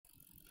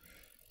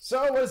So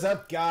what is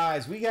up,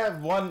 guys? We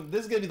have one.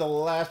 This is going to be the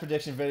last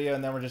prediction video,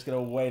 and then we're just going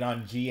to wait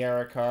on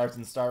G-Era cards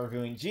and start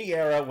reviewing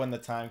G-Era when the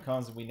time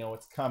comes and we know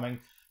what's coming.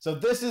 So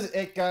this is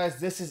it, guys.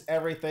 This is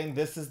everything.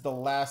 This is the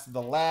last of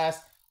the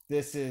last.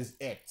 This is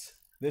it.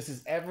 This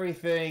is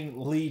everything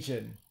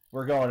Legion.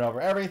 We're going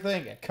over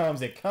everything. It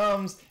comes. It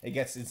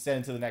gets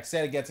extended to the next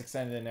set. It gets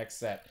extended to the next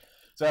set.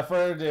 So without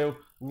further ado,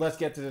 let's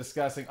get to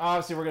discussing.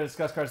 Obviously, we're going to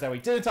discuss cards that we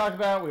didn't talk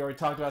about. We already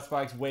talked about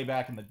Spikes way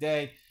back in the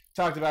day.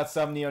 Talked about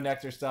some Neo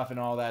Nectar stuff and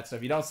all that. So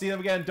if you don't see them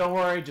again, don't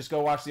worry. Just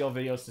go watch the old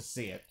videos to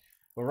see it.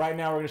 But right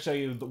now, we're going to show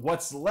you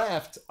what's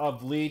left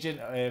of Legion.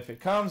 If it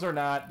comes or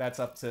not, that's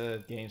up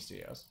to Game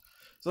Studios.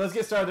 So let's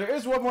get started. There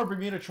is one more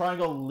Bermuda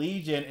Triangle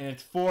Legion, and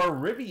it's for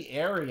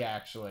Riviera,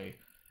 actually.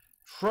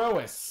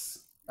 Troas.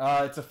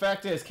 Its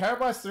effect is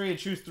Counterblast 3 and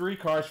choose 3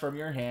 cards from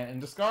your hand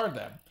and discard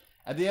them.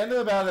 At the end of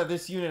the battle,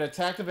 this unit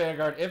attack the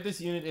Vanguard. If this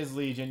unit is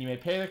Legion, you may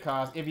pay the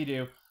cost. If you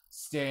do,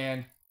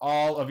 stand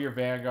all of your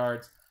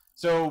Vanguards.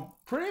 So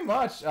pretty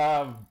much,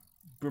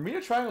 Bermuda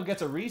Triangle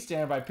gets a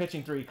restand by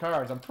pitching 3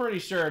 cards. I'm pretty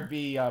sure it'd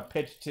be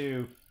pitch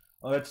 2.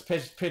 Let's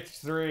pitch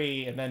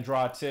 3 and then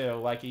draw 2,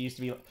 like it used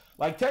to be.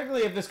 Like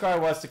technically, if this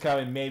card was to come,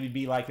 it'd maybe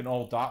be like an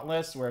old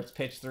Dauntless where it's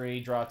pitch 3,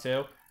 draw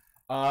 2.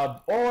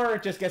 Or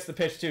it just gets the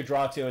pitch 2,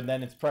 draw 2, and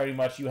then it's pretty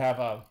much you have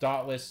a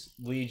Dauntless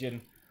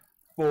Legion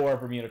for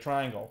Bermuda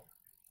Triangle.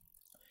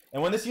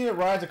 And when this unit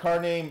rides a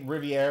card named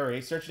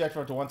Riviera, search your deck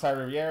for up to 1 time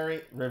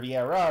Riviera,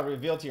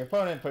 reveal it to your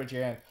opponent, and put it to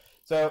your hand.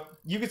 So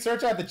you can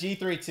search out the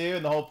G3 too,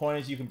 and the whole point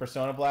is you can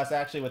Persona Blast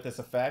actually with this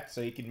effect, so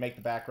you can make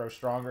the back row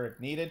stronger if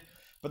needed.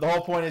 But the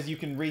whole point is you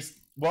can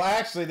well,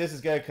 actually, this is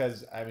good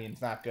because, I mean,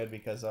 it's not good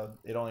because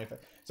it only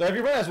affects. So if your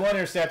opponent has 1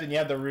 intercept and you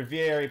have the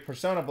Riviera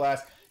Persona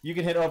Blast, you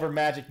can hit over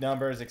magic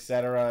numbers,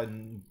 etc.,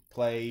 and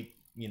play,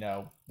 you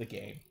know, the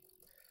game.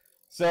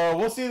 So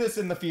we'll see this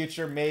in the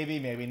future, maybe,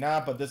 maybe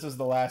not, but this is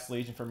the last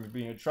Legion from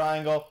Bermuda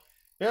Triangle.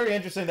 Very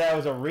interesting that it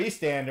was a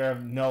restander,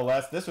 no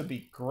less. This would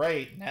be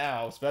great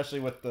now,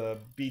 especially with the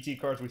BT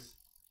cards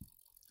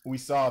we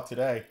saw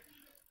today.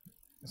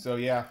 So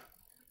yeah.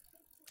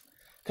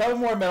 A couple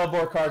more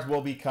Metalborg cards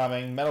will be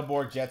coming.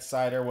 Metalborg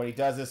Jetsider, what he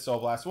does is Soul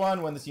Blast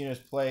 1. When this unit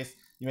is placed,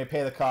 you may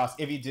pay the cost.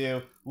 If you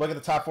do, look at the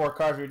top 4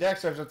 cards of your deck,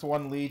 search up to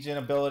 1 Legion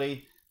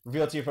ability,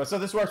 reveal it to your opponent. So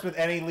this works with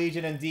any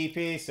Legion and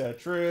DP, so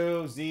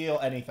True, Zeal,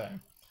 anything.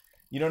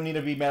 You don't need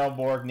to be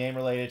Metalborg name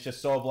related, it's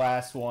just Soul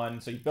Blast 1.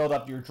 So you build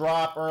up your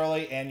drop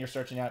early and you're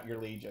searching out your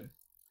Legion.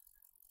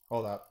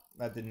 Hold up,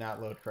 that did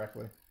not load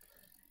correctly.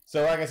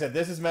 So like I said,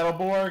 this is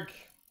Metalborg,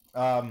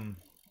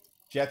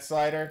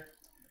 Jetsider.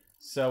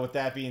 So with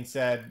that being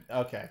said,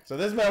 okay. So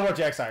this is Metalborg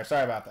Jetsider,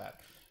 sorry about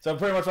that. So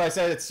pretty much what I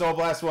said, it's Soul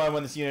Blast 1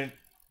 when this unit,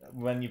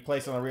 when you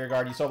place it on the rear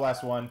guard, you Soul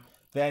Blast 1.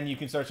 Then you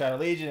can search out a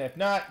Legion. If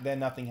not, then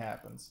nothing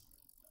happens.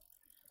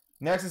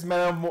 Next is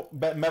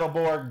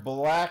Metalborg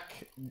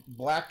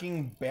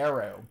Blacking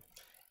Barrow.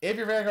 If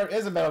your Vanguard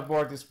is a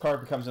Metalborg, this card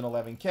becomes an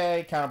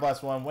 11k.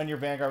 Counterblast 1. When your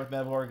Vanguard with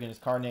Metalborg and its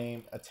card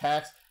name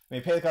attacks, you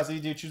may pay the cost. If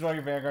you do, choose one of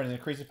your Vanguards and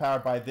increase the power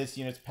by this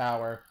unit's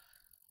power.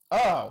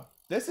 Oh,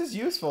 this is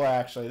useful,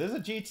 actually. This is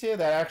a G2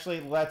 that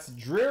actually lets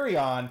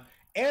Drearion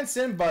and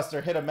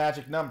Sinbuster hit a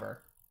magic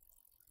number.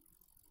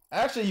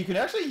 Actually, you can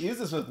actually use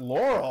this with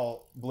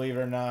Laurel, believe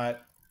it or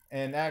not,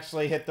 and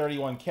actually hit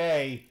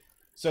 31k.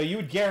 So you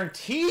would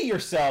guarantee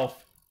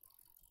yourself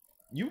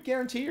 2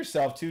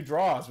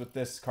 draws with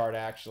this card,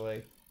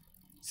 actually.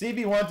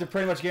 CB1 to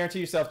pretty much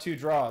guarantee yourself 2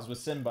 draws with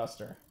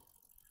Sinbuster.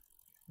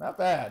 Not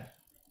bad.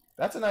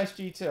 That's a nice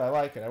G2. I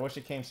like it. I wish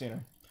it came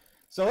sooner.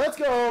 So let's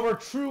go over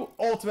True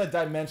Ultimate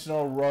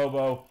Dimensional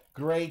Robo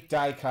Great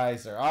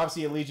Daikaiser.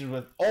 Obviously a Legion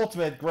with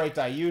Ultimate Great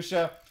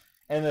Daiusha.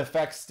 And the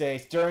effect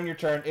states during your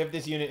turn if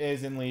this unit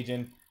is in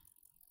Legion.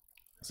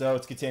 So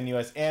it's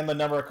continuous. And the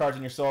number of cards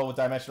in your soul with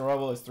Dimensional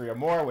Robo is 3 or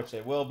more, which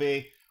it will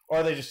be.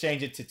 Or they just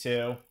change it to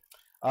 2.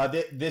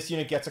 This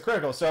unit gets a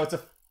critical. So it's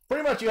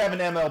pretty much you have an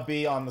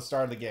MLB on the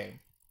start of the game.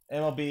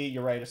 MLB,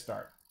 you're ready to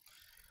start.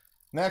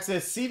 Next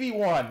is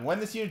CB1. When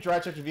this unit dry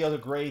check reveals a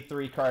grade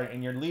 3 card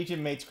and your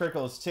Legion mate's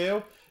critical is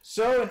 2.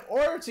 So in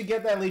order to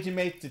get that Legion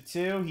mate to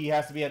 2, he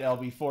has to be at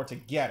LB4 to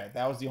get it.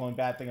 That was the only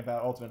bad thing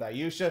about Ultimate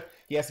Daiusha.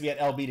 He has to be at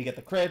LB to get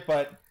the crit,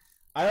 but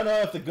I don't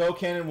know if the Go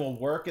Cannon will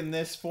work in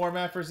this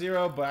format for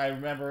 0, but I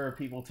remember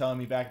people telling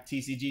me back at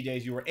TCG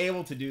days you were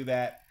able to do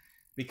that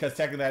because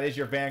technically that is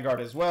your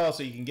Vanguard as well,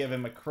 so you can give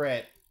him a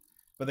crit.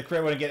 But the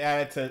crit wouldn't get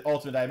added to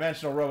Ultimate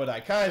Dimensional Robo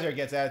Daikaiser, it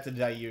gets added to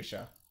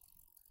Daiusha.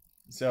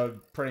 So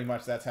pretty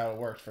much that's how it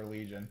works for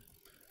Legion.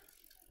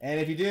 And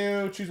if you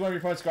do, choose one of your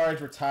opponent's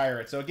cards, retire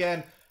it. So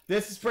again,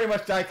 this is pretty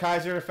much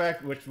Daikaiser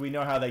effect, which we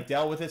know how they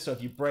dealt with it. So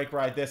if you break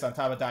ride this on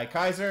top of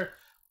Daikaiser,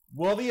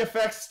 will the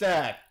effect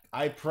stack?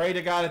 I pray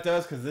to God it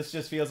does, because this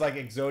just feels like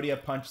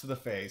Exodia punch to the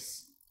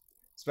face.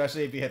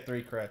 Especially if you hit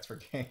 3 crits per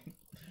game.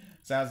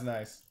 Sounds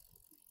nice.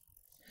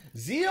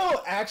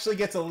 Zeal actually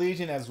gets a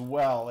Legion as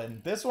well,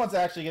 and this one's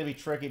actually going to be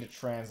tricky to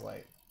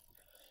translate.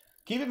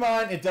 Keep in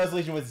mind, it does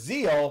Legion with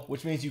Zeal,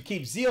 which means you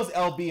keep Zeal's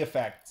LB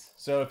effect.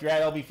 So if you're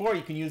at LB4,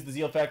 you can use the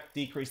Zeal effect,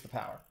 decrease the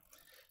power.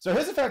 So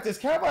his effect is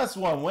Counterblast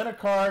 1. When a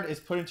card is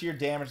put into your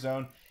damage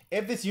zone,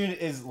 If this unit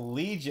is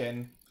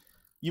Legion,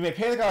 you may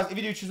pay the cost. If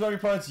you do, choose one of your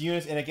opponent's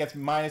units, and it gets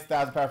minus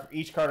 1,000 power for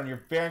each card on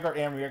your Vanguard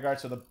and Rearguard.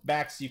 So the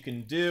max you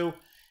can do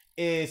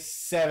is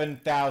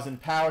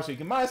 7,000 power. So you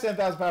can minus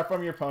 7,000 power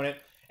from your opponent.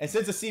 And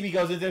since the CB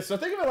goes into this, so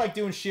think of it like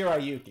doing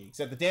Shirayuki.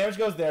 Except the damage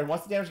goes there, and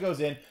once the damage goes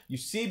in, you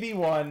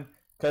CB1,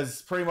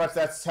 because pretty much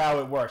that's how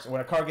it works. When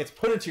a card gets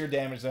put into your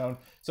damage zone,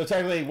 so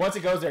technically, once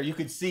it goes there, you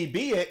could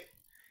CB it,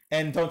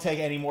 and don't take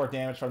any more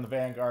damage from the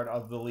Vanguard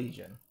of the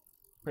Legion.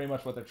 Pretty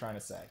much what they're trying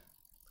to say.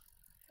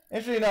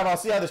 Interesting enough, I'll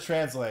see how this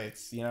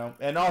translates, you know.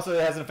 And also,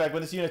 it has an effect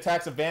when this unit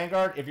attacks a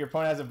Vanguard. If your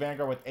opponent has a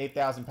Vanguard with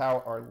 8,000 power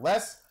or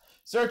less,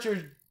 search your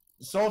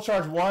Soul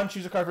Charge 1,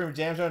 choose a card from your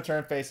damage zone, and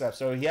turn face up.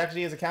 So he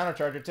actually is a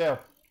countercharger too.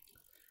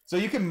 So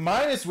you can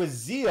minus with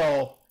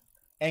Zeal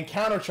and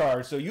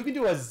countercharge. So you can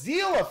do a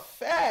Zeal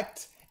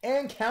effect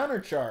and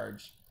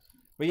countercharge.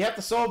 But you have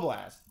to Soul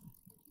Blast.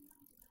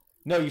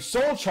 No, you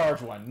Soul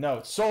Charge one. No,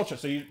 it's Soul Charge.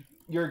 So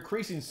you're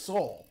increasing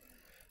Soul.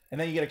 And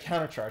then you get a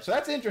countercharge. So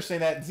that's interesting.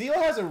 That Zeal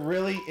has a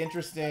really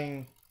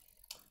interesting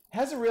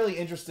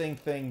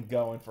thing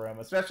going for him.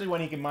 Especially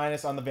when he can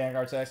minus on the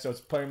Vanguard text. So it's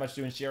pretty much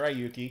doing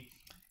Shirayuki.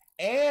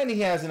 And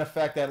he has an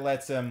effect that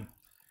lets him,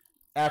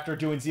 after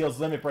doing Zeal's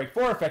Limit Break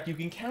 4 effect, you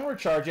can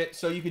countercharge it,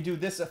 so you can do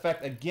this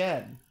effect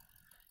again.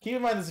 Keep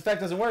in mind this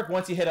effect doesn't work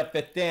once you hit up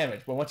 5th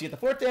damage, but once you get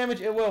the 4th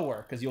damage, it will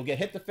work, because you'll get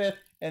hit the 5th,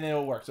 and then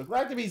it'll work. So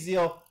Galactic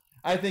Zeal,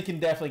 I think, can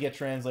definitely get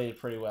translated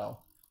pretty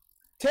well.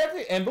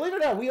 And believe it or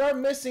not, we are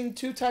missing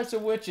 2 types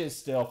of witches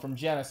still from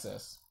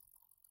Genesis.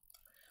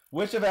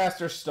 Witch of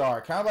Aster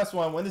Star. Counterblast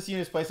 1, when this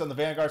unit is placed on the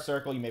Vanguard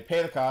circle, you may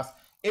pay the cost.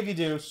 If you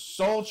do,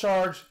 Soul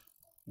Charge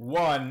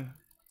 1...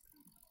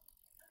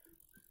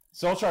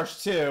 Soul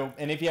Charge 2,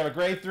 and if you have a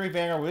grade 3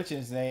 Vanguard Witch in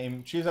his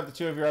name, choose up to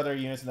 2 of your other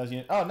units in those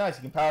units. Oh, nice.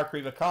 You can power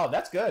creep a column.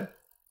 That's good.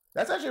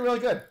 That's actually really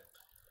good.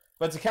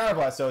 But it's a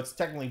counterblast, so it's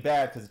technically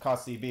bad because it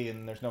costs CB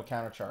and there's no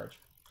countercharge.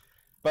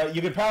 But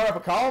you can power up a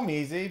column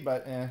easy,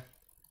 but eh.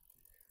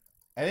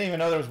 I didn't even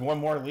know there was one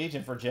more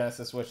Legion for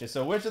Genesis Witches.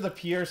 So Witch of the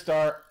Pure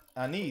Star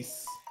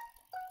Anise.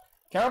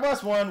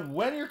 Counterblast 1,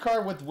 when your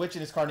card with Witch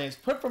in its card name is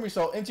put from your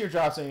soul into your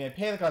drop zone, you may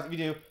pay the cost. If you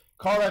do,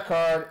 call that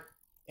card,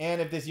 and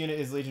if this unit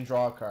is Legion,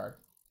 draw a card.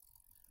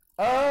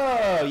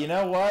 Oh, you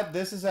know what?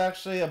 This is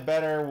actually a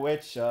better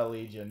Witch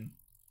Legion.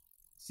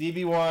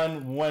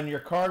 CB1, when your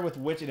card with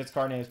Witch in its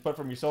card name is put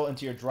from your soul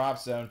into your drop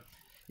zone,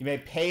 you may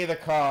pay the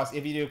cost.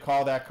 If you do,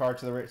 call that card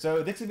to the...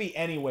 So this could be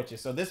any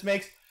witches. So this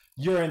makes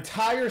your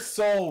entire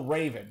soul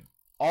Raven.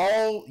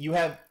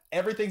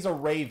 Everything's a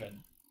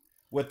Raven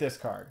with this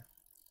card.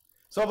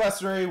 Soul Blast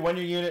 3, when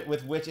your unit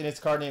with Witch in its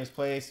card name is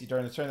placed,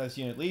 during the turn of this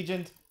unit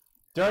Legion.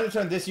 During the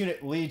turn of this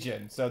unit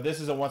Legion. So this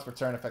is a once per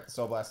turn effect of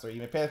Soul Blast 3. You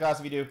may pay the cost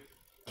if you do.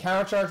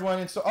 Countercharge 1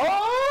 and so...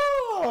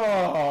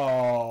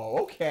 Oh!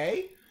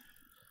 Okay.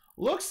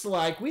 Looks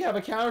like we have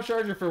a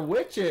countercharger for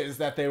witches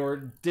that they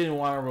didn't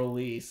want to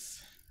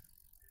release.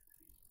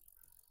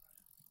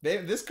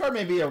 This card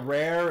may be a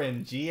rare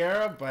in G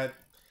era, but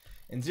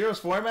in Zero's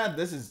format,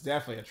 this is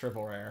definitely a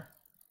triple rare.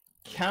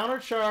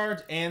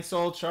 Countercharge and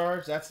Soul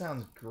Charge, that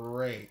sounds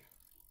great.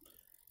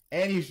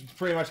 And you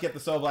pretty much get the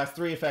Soul Blast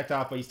 3 effect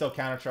off, but you still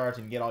countercharge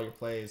and get all your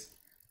plays.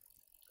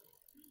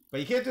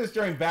 But you can't do this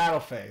during battle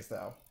phase,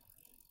 though.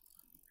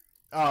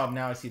 Oh,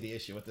 now I see the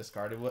issue with this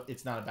card.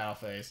 It's not a battle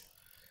phase.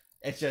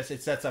 It's just,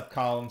 it sets up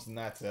columns and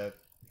that's it.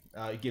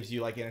 It gives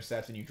you like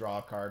intercepts and you draw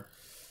a card.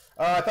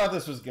 I thought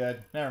this was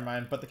good. Never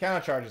mind. But the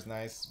counter charge is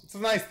nice. It's a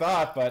nice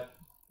thought, but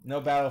no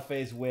battle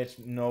phase witch,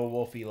 no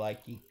wolfy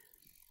likey.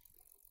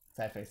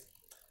 Sad face.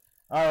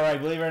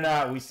 Alright, believe it or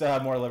not, we still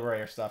have more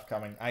Liberator stuff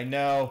coming. I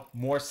know,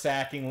 more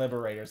sacking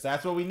Liberators.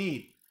 That's what we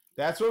need.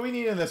 That's what we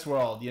need in this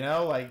world, you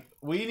know? Like,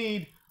 we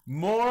need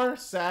more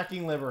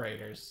sacking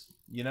Liberators.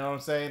 You know what I'm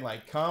saying?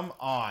 Like, come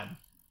on.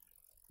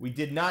 We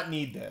did not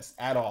need this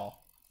at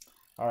all.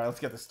 Alright, let's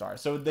get the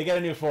stars. So they get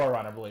a new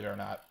Forerunner, believe it or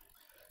not.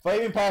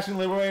 Flaming Passion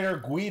Liberator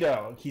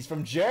Guido. He's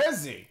from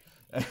Jersey.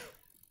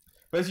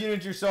 Place unit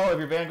into your soul. If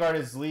your Vanguard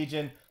is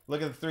Legion,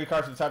 look at the 3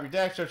 cards from the top of your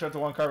deck. Search up to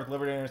 1 card with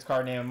Liberator in its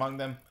card name among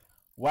them.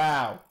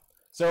 Wow.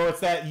 So it's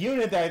that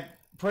unit that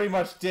pretty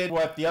much did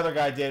what the other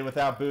guy did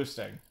without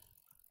boosting.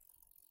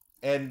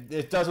 And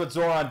it does what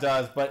Zoran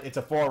does, but it's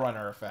a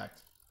Forerunner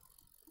effect.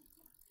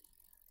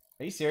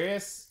 Are you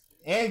serious?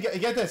 And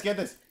get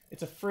this.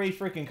 It's a free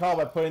freaking call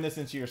by putting this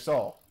into your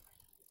soul.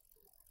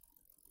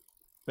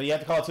 But you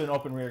have to call it to an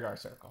open rearguard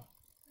circle.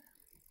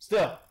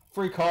 Still,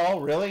 free call,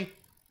 really?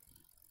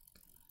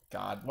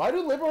 God, why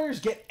do Liberators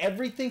get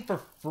everything for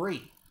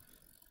free?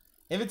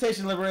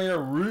 Invitation Liberator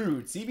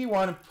Rude.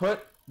 CB1,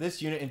 put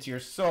this unit into your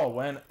soul.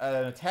 When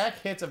an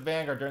attack hits a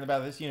Vanguard during the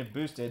battle, this unit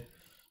boosted.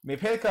 You may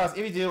pay the cost.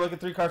 If you do, look at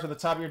 3 cards from the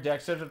top of your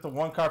deck, search up the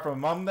 1 card from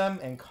among them,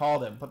 and call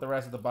them. Put the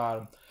rest at the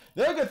bottom.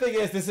 The other good thing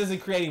is this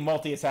isn't creating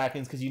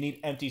multi-attackings because you need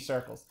empty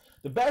circles.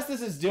 The best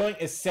this is doing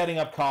is setting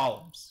up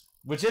columns,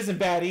 which isn't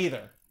bad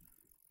either.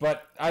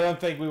 But I don't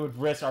think we would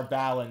risk our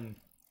Balin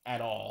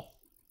at all.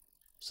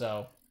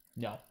 So,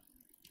 no.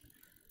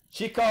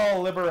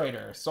 Chikal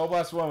Liberator. Soul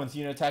Blast 1 when this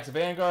unit attacks a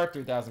Vanguard,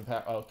 3,000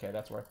 power. Oh, okay,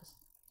 that's worthless.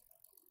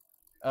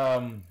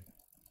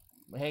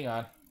 Hang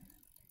on.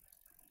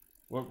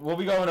 We'll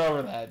be going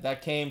over that.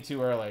 That came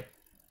too early.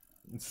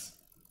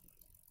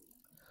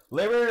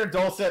 Liberator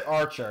Dulcet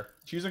Archer.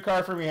 Choose a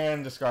card from your hand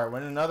and discard.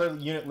 When another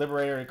unit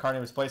Liberator card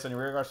name is placed on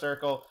your rearguard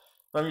circle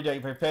from your deck,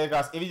 you pay the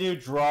cost. If you do,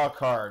 draw a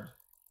card.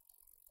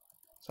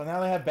 So now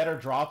they have better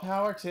draw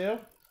power too?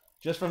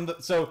 Just from the...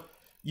 So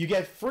you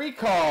get free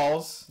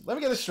calls. Let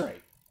me get this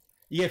straight.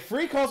 You get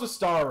free calls with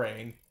Star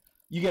Rain.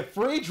 You get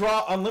free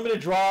draw, unlimited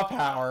draw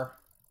power.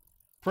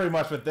 Pretty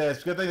much with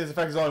this. Good thing this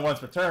effect is only once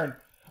per turn.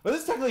 But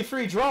this is technically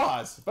free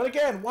draws. But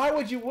again, why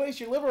would you waste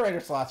your Liberator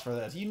slots for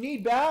this? You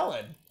need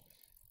Ballad.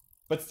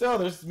 But still,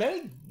 there's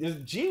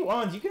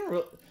G1s. You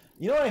can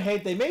you know what I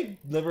hate? They made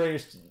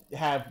Liberators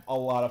have a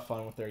lot of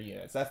fun with their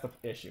units. That's the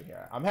issue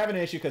here. I'm having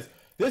an issue because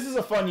this is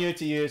a fun unit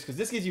to use because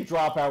this gives you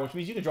draw power, which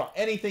means you can draw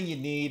anything you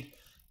need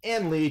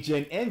and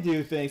Legion and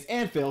do things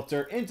and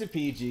filter into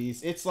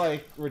PGs. It's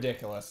like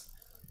ridiculous.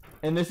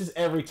 And this is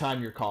every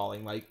time you're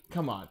calling. Like,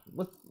 come on.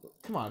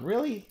 Come on,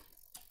 really?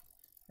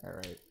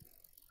 Alright.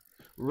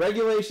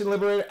 Regulation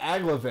Liberator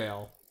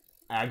Aglavale.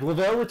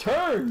 Aglavale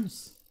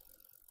returns!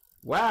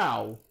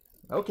 Wow.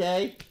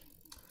 Okay.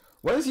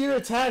 When this unit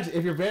attacks,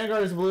 if your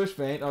Vanguard is a bluish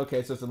faint,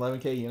 okay, so it's an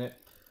 11k unit.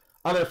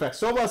 Other effects.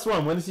 Soul Blast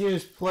 1. When this unit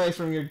is placed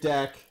from your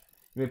deck,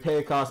 you may pay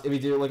the cost. If you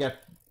do it like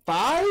at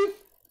 5?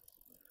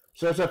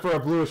 Search up for a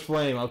bluish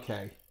flame.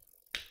 Okay.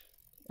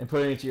 And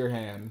put it into your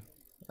hand.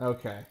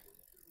 Okay.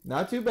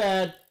 Not too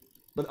bad.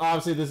 But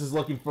obviously this is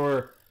looking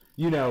for,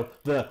 you know,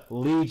 the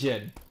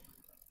Legion.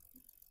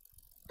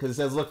 Because it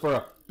says look for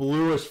a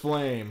bluish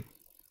flame.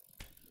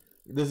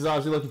 This is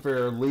obviously looking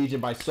for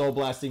Legion by Soul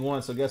Blasting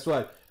 1. So guess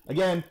what?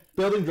 Again,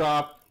 building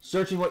drop,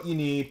 searching what you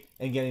need,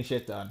 and getting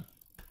shit done.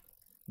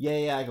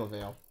 Yay,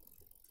 Aglavale.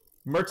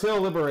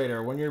 Myrtil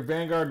Liberator. When your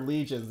Vanguard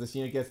Legions, this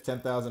unit gets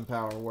 10,000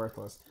 power.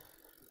 Worthless.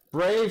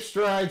 Brave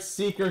Stride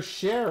Seeker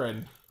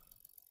Sharon.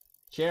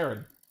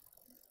 Sharon.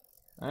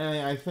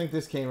 I think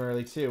this came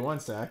early too. One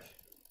sec.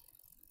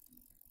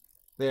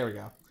 There we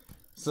go.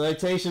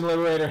 Citation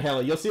Liberator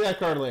Heli. You'll see that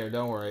card later.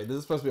 Don't worry. This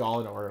is supposed to be all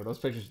in order. Those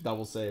pictures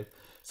double save.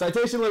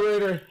 Citation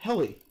Liberator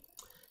Heli.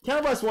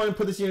 Counterblast 1 and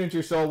put this unit into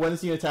your soul. When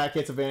this unit attack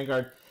hits a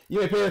Vanguard, you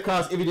may pay the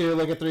cost. If you do,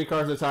 look at 3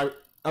 cards at a time.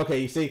 Okay,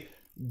 you see,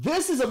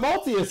 this is a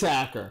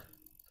multi-attacker.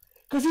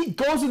 Because he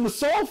goes in the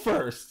soul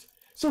first.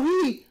 So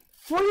he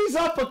frees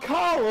up a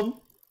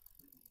column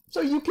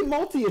so you can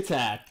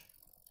multi-attack.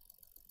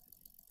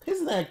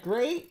 Isn't that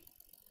great?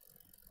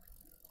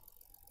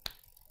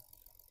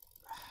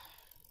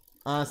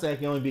 Honestly, I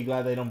can only be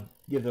glad they don't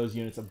give those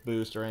units a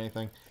boost or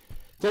anything.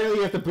 Technically,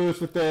 you have to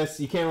boost with this.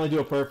 You can't really do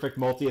a perfect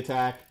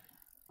multi-attack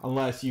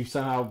unless you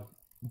somehow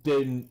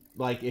didn't,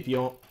 like, if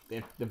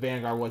the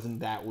Vanguard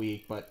wasn't that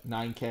weak, but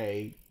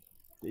 9k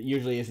it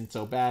usually isn't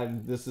so bad,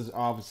 and this is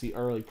obviously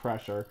early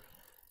pressure.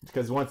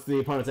 Because once the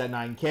opponent's at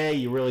 9k,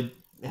 you really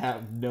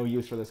have no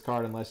use for this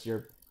card unless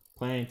you're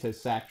planning to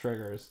sack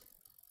triggers.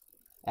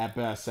 At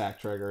best, sack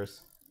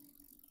triggers.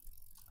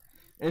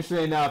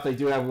 Interestingly enough, they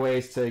do have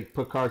ways to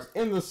put cards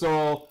in the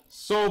soul,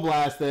 soul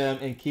blast them,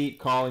 and keep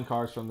calling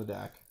cards from the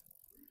deck.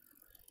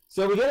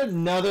 So we get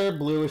another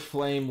bluish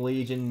flame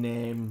Legion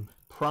name,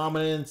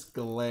 Prominence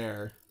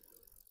Glare.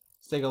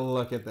 Let's take a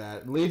look at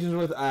that. Legions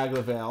with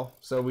Aglavale,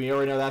 so we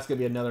already know that's going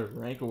to be another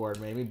rank award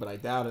maybe, but I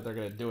doubt it. They're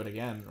going to do it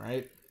again,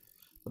 right?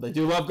 But they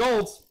do love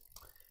golds.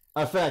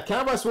 Effect.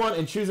 Counterblast 1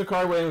 and choose a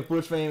card with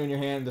bluish flame in your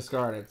hand and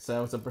discard it.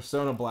 So it's a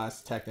Persona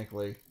Blast,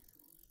 technically.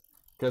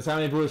 Because how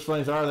many bluish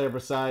flames are there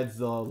besides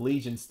the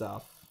Legion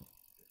stuff?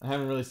 I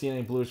haven't really seen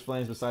any bluish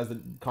flames besides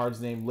the cards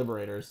named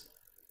Liberators.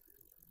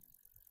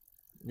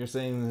 You're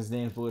saying his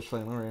name's Bluish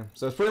Flame Liberator.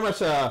 So it's pretty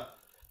much a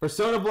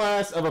Persona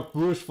Blast of a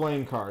Bluish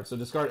Flame card. So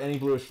discard any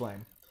Bluish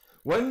Flame.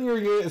 When your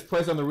unit is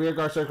placed on the rear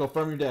guard circle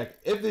from your deck,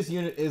 if this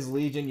unit is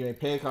Legion, you may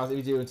pay a cost if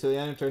you do until the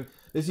end of turn.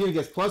 This unit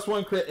gets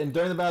 +1 crit, and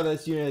during the battle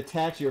this unit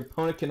attacks, your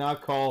opponent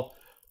cannot call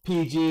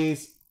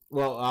PGs.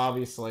 Well,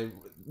 obviously,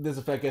 this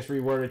effect gets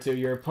reworded to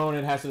your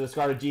opponent has to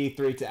discard a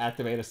G3 to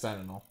activate a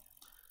Sentinel.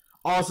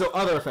 Also,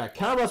 other effect.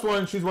 Counterblast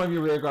 1, choose one of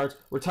your rear guards,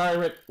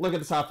 retire it, look at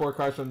the top 4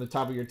 cards from the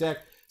top of your deck,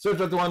 search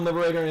up the one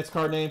Liberator and its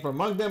card name from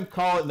among them,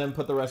 call it, and then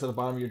put the rest at the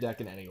bottom of your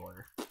deck in any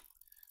order.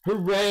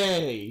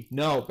 Hooray!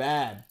 No,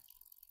 bad.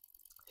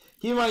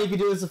 Keep in mind you can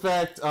do this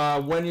effect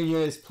when your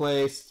unit is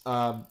placed.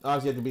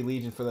 Obviously, you have to be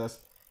Legion for this.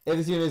 If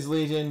this unit is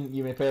Legion,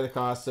 you may pay the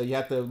cost. So you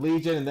have to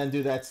Legion and then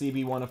do that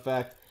CB1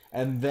 effect,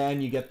 and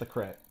then you get the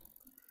crit.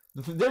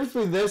 The difference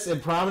between this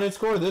and Prominence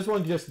Core, this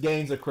one just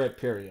gains a crit,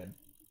 period.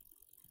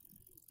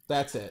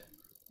 That's it.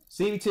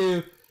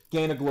 CB2,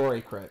 gain a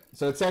Glory crit.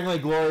 So it's technically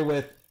Glory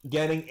with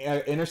getting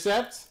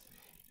Intercept,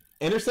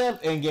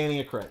 and gaining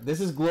a crit. This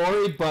is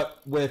Glory,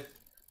 but with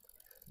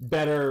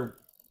better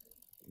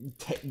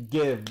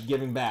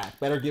giving back.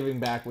 Better giving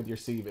back with your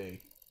CB.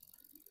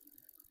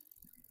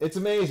 It's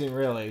amazing,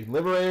 really.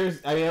 Liberators,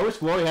 I mean, I wish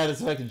Glory had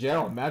this effect in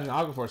general. Imagine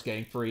Aquaforce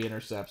getting free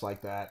intercepts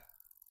like that.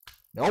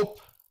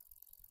 Nope.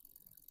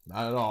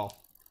 Not at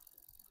all.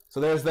 So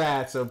there's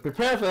that. So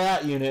prepare for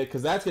that unit,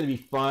 because that's going to be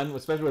fun,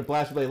 especially with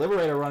Blaster Blade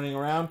Liberator running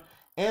around.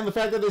 And the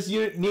fact that this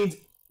unit needs,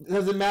 it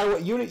doesn't matter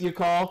what unit you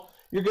call,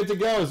 you're good to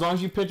go as long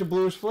as you pitch a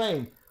Bluish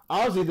Flame.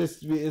 Obviously,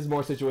 this is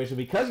more situational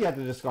because you have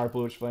to discard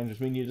Bluish Flames,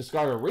 which means you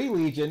discard a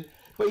Re-Legion,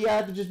 but you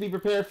have to just be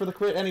prepared for the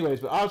crit anyways.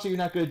 But obviously, you're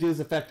not going to do this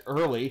effect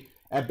early.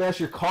 At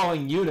best, you're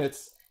calling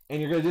units, and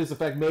you're going to do this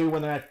effect maybe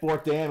when they're at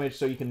 4th damage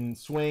so you can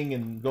swing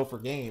and go for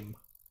game.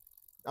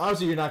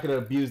 Obviously, you're not going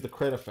to abuse the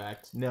crit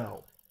effect.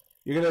 No.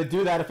 You're going to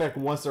do that effect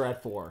once they're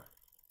at 4.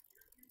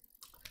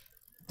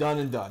 Done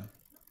and done.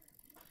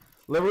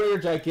 Liberator,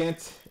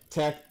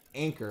 Gigantech,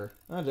 Anchor.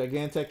 Oh,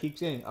 Gigantech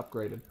keeps getting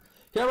upgraded.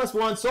 Careless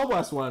 1, Soul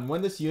Blast 1.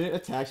 When this unit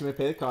attacks, you may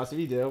pay the cost if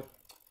you do.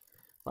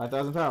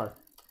 5,000 power.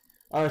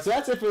 Alright, so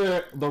that's it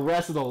for the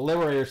rest of the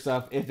Liberator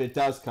stuff, if it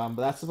does come.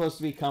 But that's supposed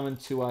to be coming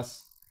to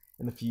us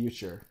in the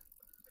future.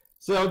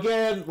 So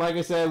again, like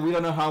I said, we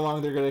don't know how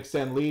long they're going to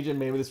extend Legion.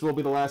 Maybe this will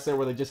be the last set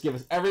where they just give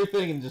us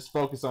everything and just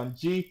focus on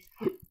G.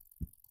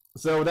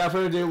 So without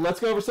further ado, let's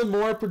go over some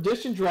more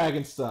Perdition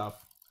Dragon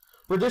stuff.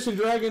 Perdition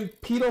Dragon,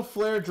 Pedal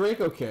Flare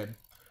Draco Kid.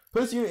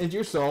 Put this unit into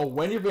your soul.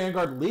 When your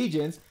Vanguard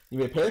Legions, you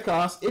may pay the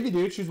cost. If you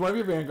do, choose one of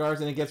your Vanguards,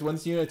 and it gets when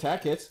this unit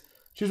attack hits.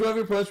 Choose one of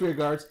your opponent's rear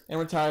guards, and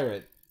retire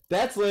it.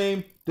 That's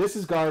lame. This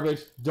is garbage.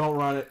 Don't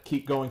run it.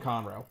 Keep going,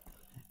 Conroe.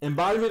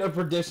 Embodiment of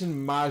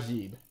Perdition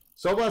Majid.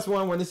 Soul Blast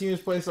 1, when this unit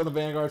is placed on the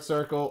Vanguard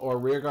circle or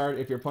rear guard,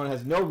 if your opponent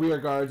has no rear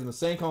guards in the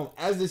same column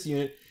as this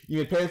unit, you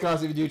may pay the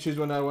cost. If you do, choose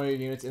one of your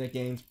units, and it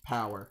gains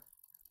power.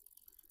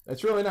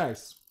 That's really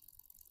nice.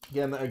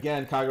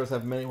 Again, Kagos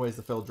have many ways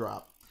to fill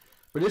drop.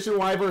 Perdition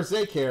Wyvern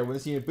Zakare. When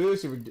this unit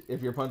boosts,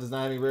 if your opponent does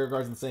not have any rear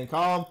guards in the same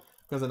column,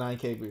 becomes a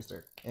 9k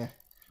booster.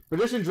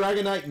 Perdition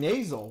Dragonite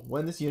Nasal.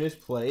 When this unit is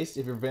placed,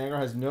 if your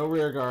Vanguard has no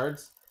rear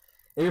guards,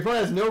 if your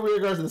opponent has no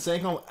rear guards in the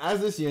same column as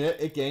this unit,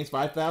 it gains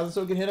 5,000,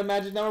 so it can hit a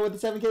magic number with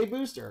a 7k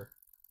booster.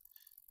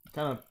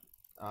 Kind of,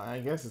 I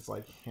guess it's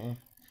like,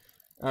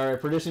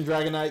 Alright, Perdition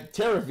Dragonite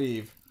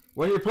Terravive.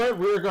 When your opponent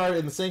rear guard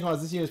in the same column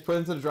as this unit is put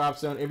into the drop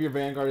zone, if your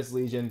Vanguard is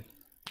Legion,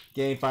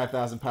 gain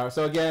 5,000 power.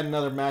 So again,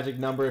 another magic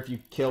number if you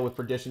kill with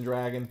Perdition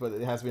Dragon, but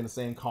it has to be in the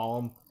same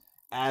column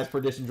as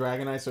Perdition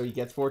Dragonite, so he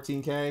gets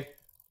 14k.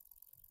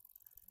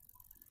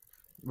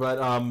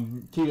 But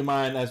keep in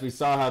mind, as we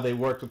saw how they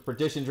worked with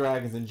Perdition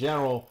Dragons in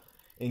general,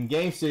 in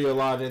Game Studio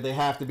logic, they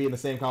have to be in the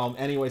same column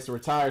anyways to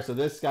retire, so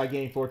this guy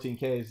getting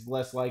 14k is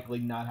less likely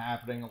not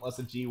happening unless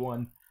a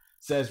G1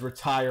 says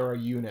retire a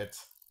unit.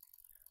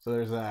 So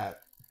there's that.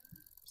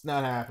 It's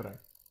not happening.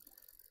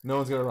 No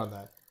one's going to run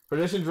that.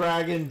 Perdition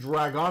Dragon,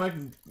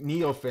 Dragonic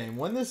Neofame.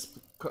 When this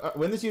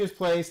unit is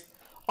placed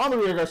on the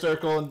rearguard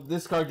circle, and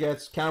this card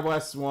gets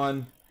Counterblast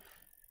 1.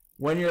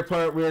 When your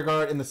opponent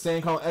rearguard in the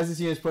same column as this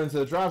unit is put into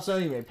the drop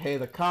zone, you may pay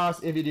the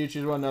cost. If you do,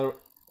 choose one another.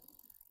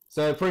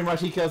 So pretty much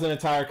he kills an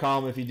entire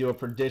column if you do a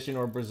Perdition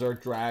or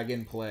Berserk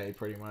Dragon play,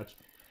 pretty much.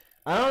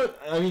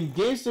 I mean,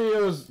 Game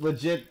Studios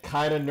legit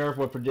kind of nerf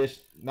what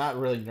Perdition, not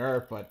really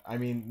nerf, but I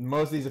mean,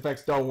 most of these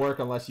effects don't work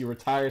unless you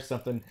retire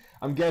something.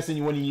 I'm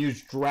guessing when you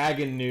use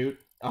Dragon Newt,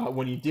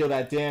 when you deal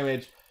that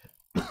damage,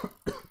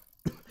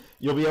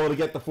 you'll be able to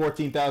get the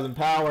 14,000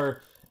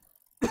 power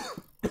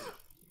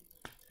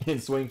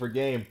and swing for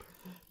game.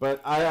 But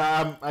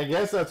I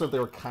guess that's what they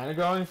were kind of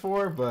going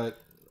for,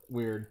 but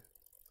weird.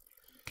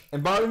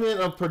 Embodiment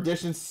of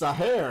Perdition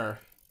Sahar.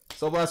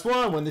 Soul Blast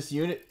 1, when this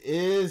unit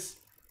is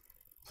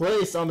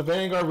placed on the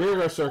Vanguard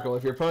rearguard circle,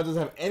 if your opponent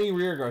doesn't have any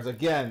rearguards,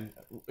 again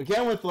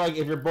with like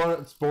if your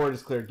opponent's board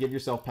is cleared, give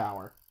yourself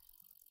power.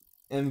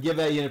 And give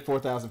that unit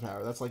 4,000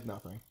 power. That's like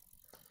nothing.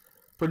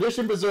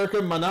 Perdition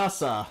Berserker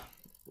Manasa.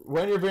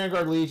 When your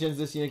Vanguard Legions,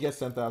 this unit gets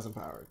 10,000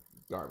 power.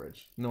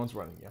 Garbage. No one's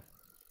running you.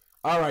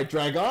 Alright,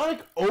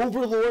 Dragonic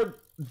Overlord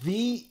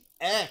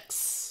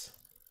VX.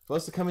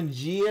 Supposed to come in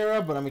G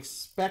era, but I'm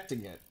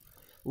expecting it.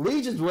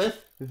 Legions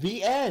with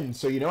the End.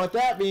 So you know what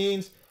that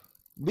means.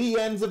 The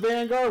End's a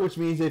Vanguard, which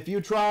means if you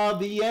draw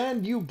the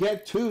End, you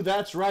get 2.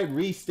 That's right,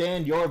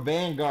 restand your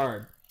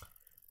Vanguard.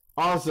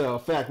 Also,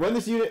 effect. When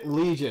this unit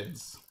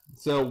Legions.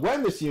 So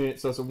when this unit,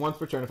 so it's a once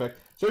per turn effect.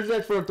 Search your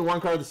deck for up to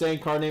one card with the same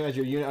card name as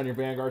your unit on your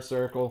Vanguard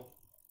circle.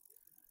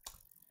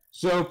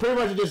 So pretty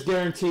much it just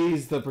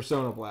guarantees the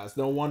Persona Blast.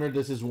 No wonder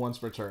this is once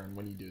per turn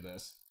when you do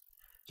this.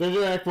 Search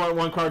your deck for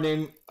one card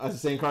name as the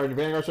same card in your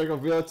Vanguard circle.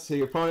 Reveal it to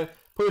your opponent.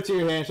 Put it to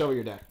your hand. Shuffle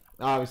your deck.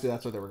 Obviously,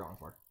 that's what they were going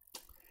for.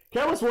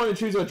 Careless 1 and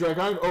choose a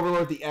Dragonic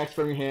Overlord the X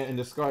from your hand and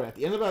discard it. At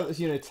the end of this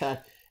unit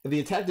attack, if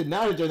the attack did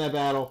not hit during that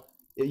battle,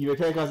 you may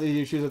pay a cost.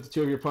 You choose up to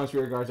 2 of your opponent's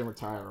rear guards and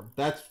retire them.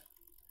 That's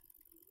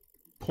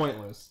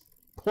pointless.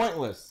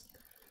 Pointless.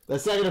 The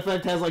second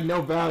effect has like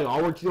no value.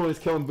 All we're doing is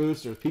killing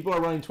boosters. People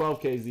are running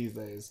 12Ks these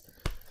days.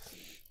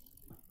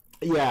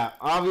 Yeah,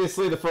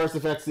 obviously the first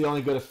effect's the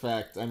only good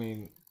effect. I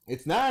mean,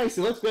 it's nice.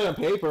 It looks good on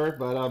paper,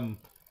 but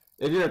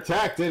if your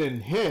attack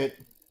didn't hit,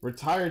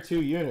 retire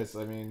 2 units.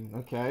 I mean,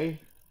 okay.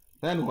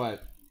 Then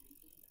what?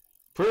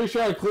 Pretty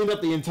sure I cleaned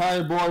up the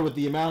entire board with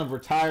the amount of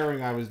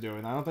retiring I was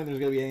doing. I don't think there's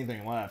going to be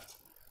anything left.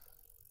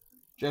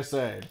 Just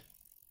saying.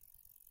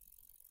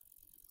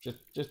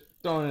 Just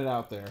throwing it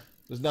out there.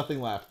 There's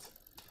nothing left.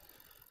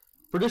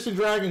 Perdition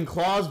Dragon,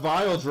 Claws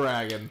Vile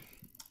Dragon.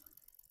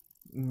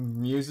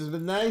 Muses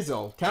with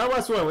Nasal.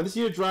 Counterblast 1. When this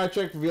unit drive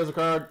check reveals a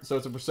card, so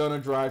it's a Persona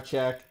drive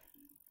check.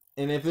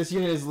 And if this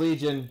unit is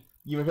Legion,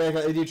 You may pay the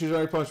cost if you choose one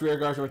of your opponent's rear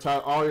guards and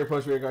retire all your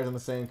opponent's rear guards in the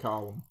same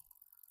column.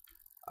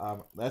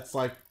 That's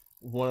like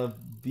one of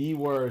the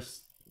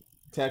worst,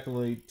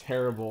 technically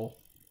terrible.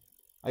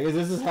 I guess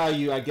this is how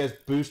you,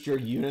 boost your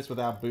units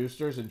without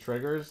boosters and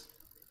triggers.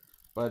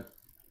 But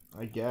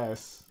I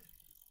guess.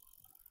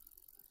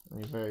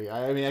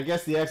 I mean, I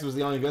guess the X was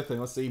the only good thing.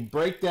 Let's see.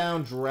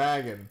 Breakdown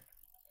Dragon.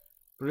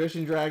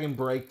 Tradition Dragon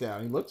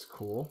Breakdown. He looks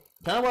cool.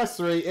 Counterblast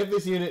 3. If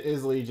this unit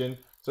is Legion,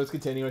 so it's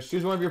continuous,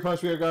 choose one of your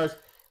opponent's rear guards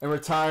and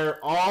retire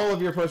all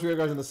of your opponent's rear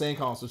guards in the same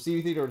column. So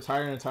CB3 to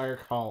retire an entire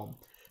column.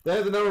 Then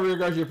if the number of rear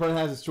guards your opponent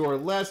has is 2 or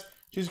less,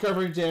 choose a card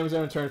for your damage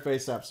zone and turn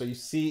face up. So you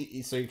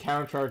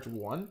countercharge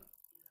 1.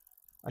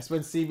 I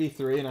spend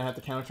CB3 and I have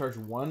to countercharge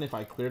 1 if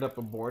I cleared up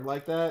a board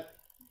like that.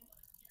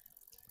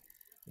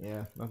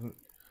 Yeah, nothing.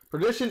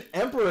 Tradition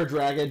Emperor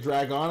Dragon,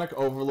 Dragonic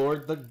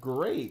Overlord the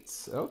Great.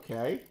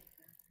 Okay.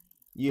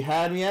 You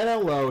had me at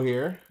hello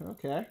here.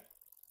 Okay.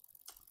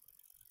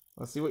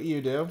 Let's see what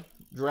you do.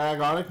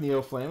 Dragonic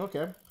Neoflame.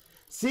 Okay.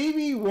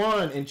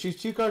 CB1 and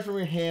choose 2 cards from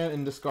your hand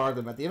and discard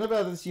them. At the end of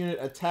battle, this unit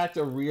attacked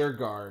a rear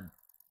guard.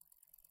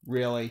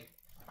 Really?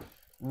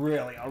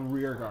 Really? A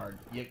rear guard?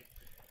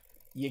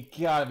 You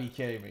gotta be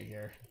kidding me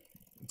here.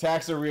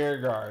 Attacks a rear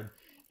guard.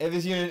 If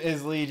this unit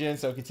is Legion,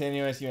 so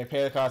continuous, you may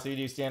pay the cost if you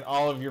do stand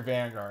all of your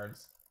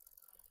Vanguards.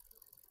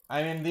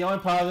 I mean, the only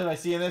positive I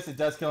see in this, it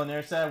does kill an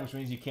intercept, which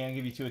means you can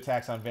give you 2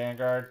 attacks on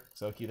Vanguard,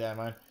 so keep that in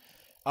mind.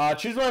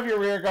 Choose one of your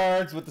rear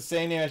guards with the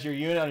same name as your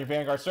unit on your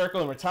Vanguard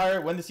circle and retire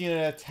it. When this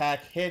unit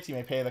attack hits, you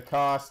may pay the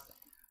cost.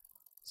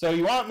 So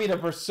you want me to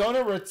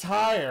Persona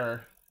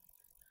retire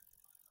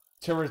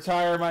to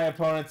retire my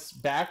opponent's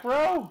back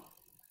row?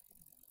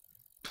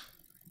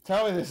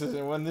 Tell me this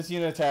isn't when this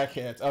unit attack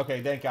hits.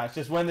 Okay, thank gosh.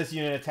 Just when this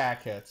unit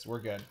attack hits. We're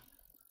good.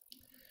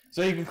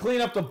 So you can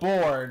clean up the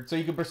board. So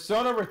you can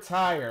Persona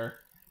retire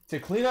to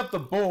clean up the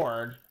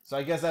board. So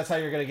I guess that's how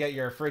you're going to get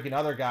your freaking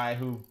other guy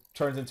who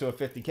turns into a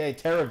 50k,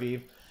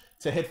 Terraviv,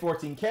 to hit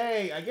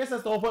 14k. I guess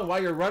that's the whole point why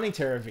you're running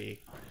Terraviv.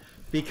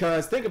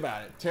 Because think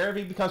about it.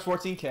 Terraviv becomes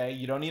 14k.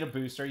 You don't need a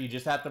booster. You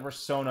just have to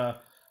Persona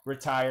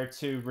retire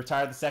to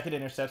retire the second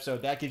intercept. So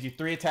that gives you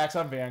 3 attacks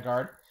on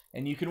Vanguard.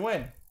 And you can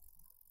win.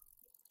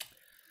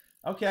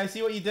 Okay, I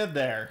see what you did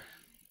there.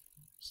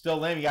 Still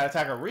lame. You got to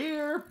attack a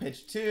rear.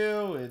 Pitch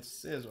 2. It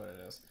is what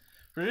it is.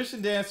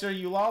 Tradition Dancer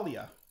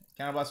Eulalia.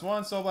 Counterblast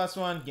 1, Soul Blast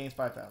 1, gains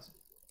 5,000.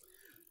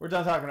 We're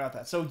done talking about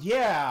that. So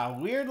yeah,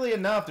 weirdly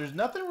enough, there's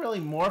nothing really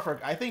more for.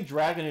 I think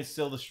Dragon is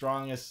still the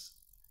strongest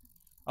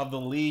of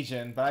the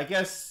Legion, but I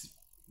guess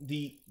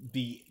the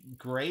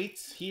Great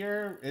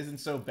here isn't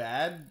so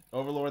bad.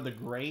 Overlord the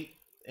Great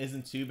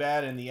isn't too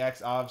bad, and the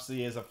X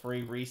obviously is a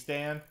free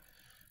restand.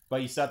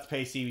 But you still have to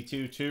pay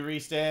CB2 to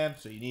restand,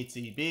 so you need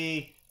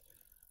CB.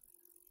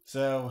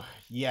 So,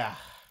 yeah.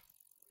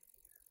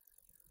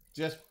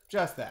 Just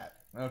that.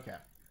 Okay.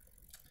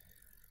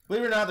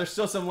 Believe it or not, there's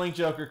still some Link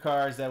Joker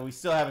cards that we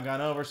still haven't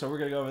gone over, so we're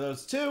going to go over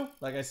those too.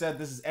 Like I said,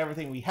 this is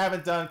everything we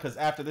haven't done, because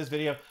after this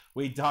video,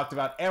 we talked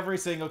about every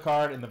single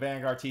card in the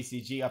Vanguard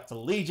TCG up to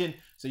Legion,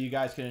 so you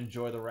guys can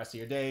enjoy the rest of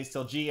your days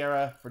till G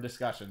era for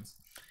discussions.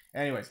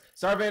 Anyways,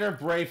 Starvader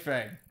Brave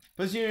Fang.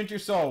 Put this unit into your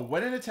soul.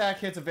 When an attack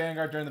hits a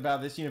Vanguard during the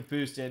battle, this unit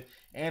boosted.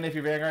 And if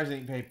your Vanguard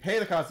is pay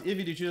the cost if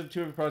you do choose 2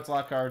 of your opponent's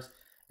lock cards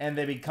and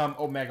they become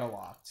Omega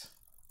locked.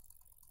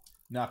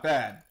 Not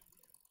bad.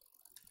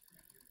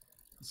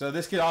 So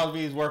this could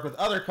always work with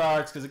other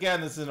cards because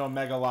again, this is an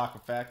Omega lock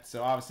effect.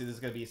 So obviously this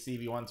is going to be a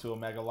CV1 to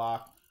Omega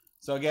lock.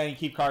 So again, you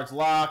keep cards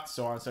locked,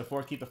 so on and so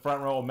forth. Keep the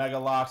front row Omega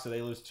locked so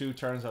they lose 2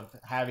 turns of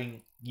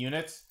having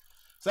units.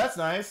 So that's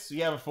nice.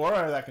 You have a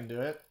 4-runner that can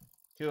do it.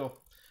 Cool.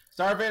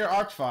 Starvader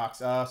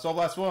Archfox, Soul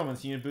Blast 1, when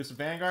this unit boosts a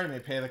Vanguard, you may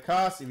pay the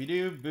cost. If you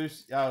do,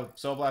 boost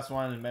Soul Blast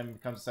 1 and then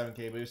becomes a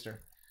 7k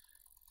booster.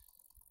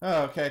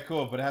 Oh, okay,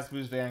 cool, but it has to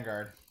boost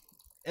Vanguard.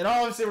 And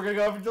obviously, we're going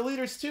to go over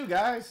deleters too,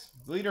 guys.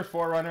 Deleter,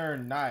 Forerunner,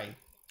 and Nai.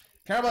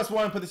 Counterblast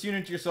 1, put this unit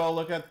into your soul,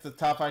 look at the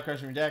top 5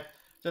 cards from your deck.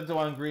 Jump to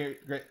 1, great.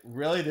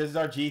 Really? This is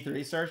our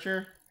G3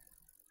 searcher?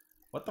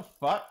 What the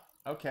fuck?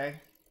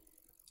 Okay.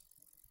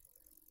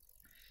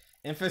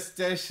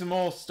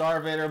 Infestasimal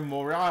Starvader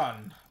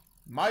Moran.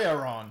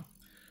 Mayaron.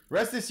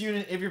 Rest this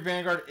unit if your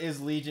Vanguard is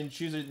Legion.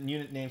 Choose a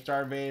unit named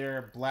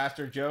Starvader,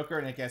 Blaster, Joker,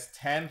 and it gets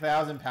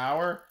 10,000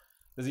 power.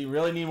 Does he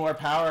really need more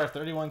power? A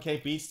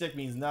 31k beat stick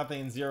means nothing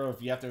and 0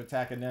 if you have to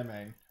attack a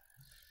Nemang.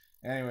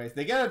 Anyways,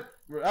 they get a...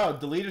 Oh,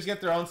 deleters get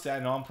their own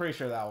Sentinel. I'm pretty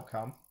sure that will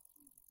come.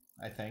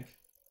 I think.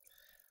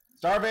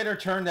 Starvader,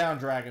 Turn Down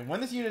Dragon. When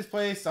this unit is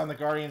placed on the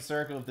Guardian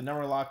Circle, if the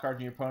number of lock cards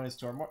in your opponent's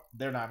turn more...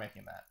 They're not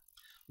making that.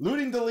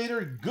 Looting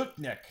Deleter,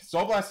 Gutnik.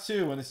 Soul Blast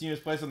 2. When this unit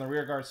is placed on the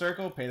rear guard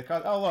circle, pay the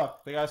cost. Oh, look.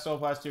 They got a Soul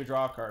Blast 2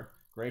 draw card.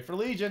 Great for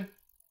Legion.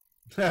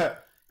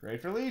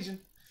 Great for Legion.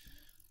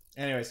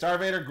 Anyway,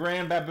 Starvader,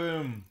 Grand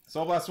Baboom.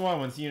 Soul Blast 1.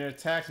 When this unit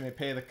attacks, you may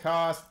pay the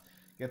cost.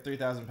 Get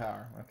 3,000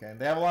 power. Okay.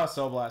 They have a lot of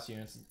Soul Blast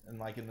units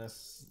in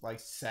this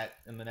set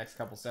in the next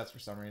couple sets for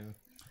some reason.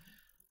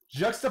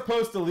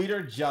 Juxtapost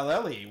Deleter,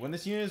 Jaleli. When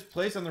this unit is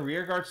placed on the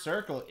rear guard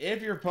circle,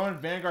 if your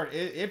opponent Vanguard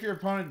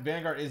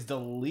is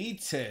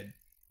deleted,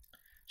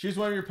 Choose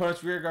one of your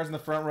opponent's rear guards in the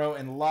front row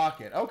and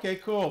lock it. Okay,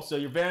 cool. So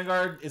your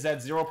Vanguard is at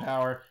 0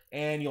 power,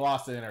 and you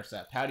lost an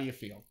intercept. How do you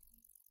feel?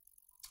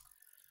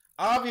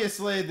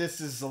 Obviously, this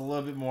is a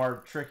little bit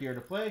more trickier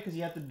to play because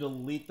you have to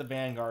delete the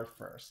Vanguard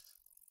first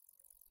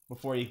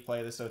before you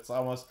play this. So it's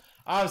almost...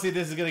 Obviously,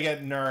 this is going to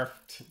get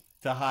nerfed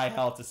to high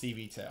health to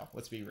CB2.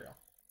 Let's be real.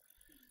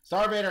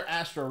 Starvader,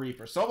 Astro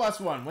Reaper. Soul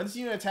Blast 1. When this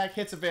unit attack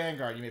hits a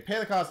Vanguard, you may pay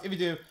the cost. If you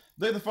do,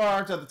 look the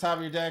cards at the top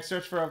of your deck.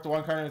 Search for up to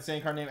one card in the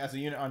same card name as a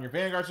unit on your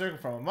Vanguard circle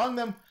from among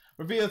them.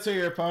 Reveal it to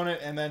your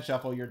opponent, and then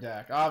shuffle your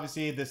deck.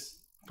 Obviously, this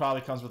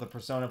probably comes with a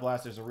Persona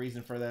Blast. There's a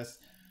reason for this.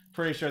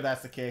 Pretty sure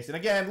that's the case. And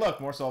again,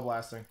 look, more Soul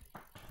Blasting.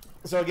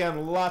 So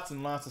again, lots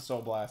and lots of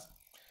Soul Blast.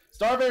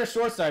 Starvader,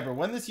 Sword Sniper.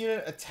 When this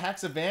unit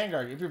attacks a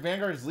Vanguard, if your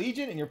Vanguard is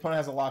Legion and your opponent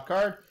has a lock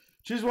card,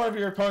 choose one of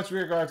your opponent's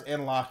rear guards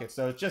and lock it.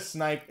 So it's just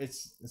Snipe.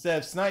 It's instead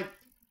of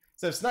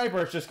Sniper,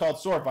 it's just called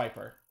Sword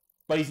Viper.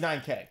 But he's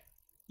 9k.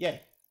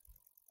 Yay.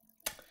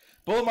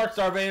 Bullet Mark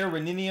Starvader,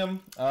 Reninium.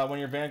 When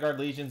your Vanguard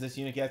Legions, this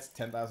unit gets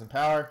 10,000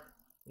 power.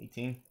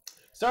 18.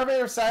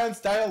 Starvader,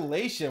 Silence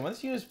Dilation. When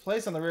this unit is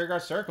placed on the rear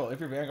guard circle, if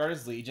your Vanguard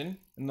is Legion,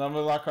 and the number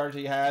of lock cards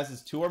he has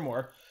is 2 or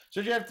more,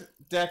 should you have to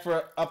deck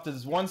for up to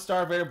this one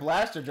Starvader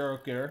Blaster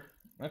Joker,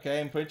 okay,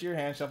 and put it to your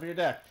hand, shuffle your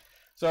deck.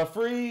 So a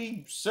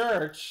free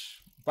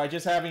search by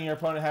just having your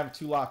opponent have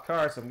 2 lock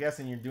cards. So I'm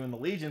guessing you're doing the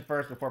Legion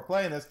first before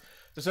playing this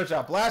to search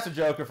out Blaster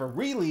Joker for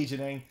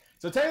re-legioning.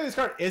 So technically this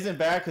card isn't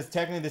bad because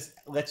technically this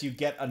lets you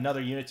get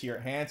another unit to your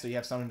hand, so you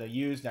have something to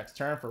use next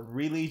turn for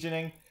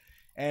re-legioning.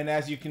 And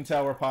as you can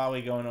tell, we're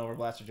probably going over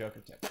Blaster Joker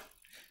too.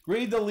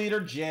 Greed the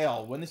Leader,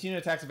 Jail. When this unit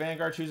attacks a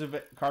Vanguard, choose a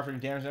card from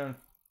your damage zone.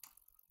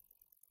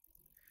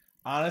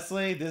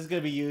 Honestly, this is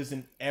going to be used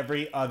in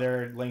every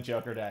other Link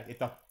Joker deck.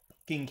 It's a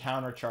fucking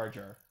counter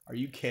charger. Are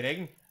you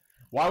kidding?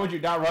 Why would you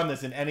not run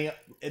this in any...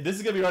 This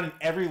is going to be run in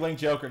every Link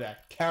Joker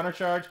deck. Counter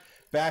charge,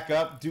 back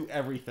up, do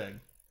everything.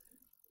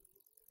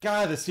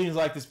 God, this seems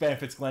like this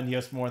benefits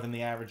Glendios more than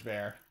the average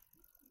bear.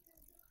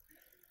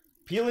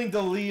 Peeling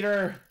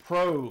Deleter,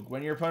 Progue.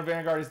 When your opponent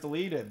Vanguard is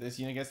deleted, this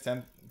unit gets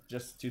 10,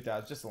 just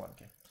 2,000, just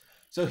 11k.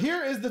 So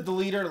here is the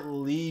Deleter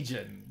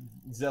Legion.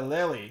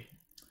 Zeleli.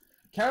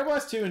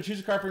 Counterblast 2 and choose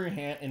a card from your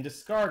hand and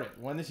discard it.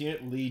 When this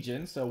unit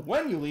Legion, so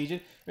when you Legion,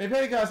 you may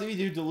pay the cost. If you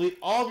do, delete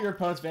all of your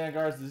opponent's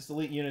Vanguards. This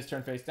delete unit is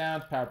turned face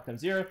down, power becomes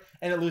 0,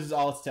 and it loses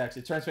all its text.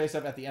 It turns face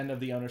up at the end of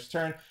the owner's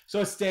turn, so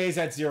it stays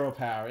at 0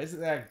 power.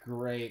 Isn't that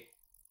great?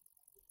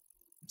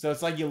 So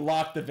it's like you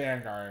lock the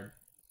Vanguard,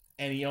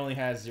 and he only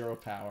has 0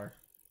 power.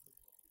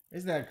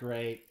 Isn't that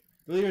great?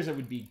 The leaders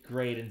would be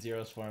great in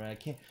Zero's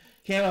format. Can't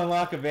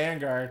unlock a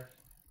Vanguard.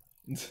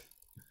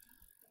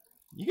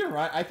 You can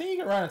run. I think you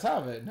can run on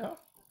top of it. No,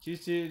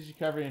 choose to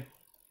covering.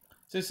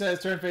 So it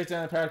says turn face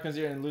down, the power becomes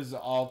 0, and loses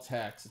all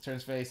text. It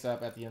turns face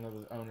up at the end of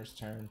the owner's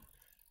turn.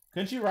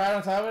 Couldn't you ride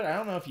on top of it? I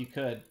don't know if you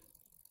could,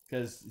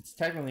 because it's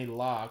technically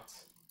locked.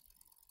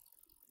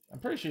 I'm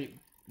pretty sure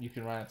you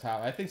can ride on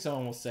top. I think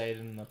someone will say it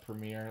in the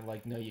premiere,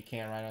 like, no, you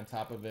can't ride on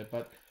top of it.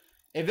 But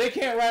if they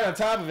can't ride on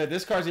top of it,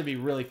 this card's gonna be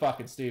really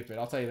fucking stupid.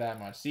 I'll tell you that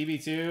much.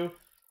 CB2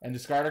 and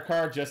discard a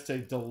card just to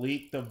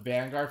delete the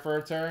Vanguard for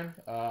a turn.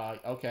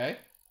 Okay.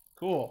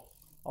 Cool.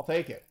 I'll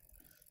take it.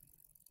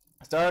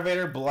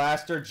 Starvader,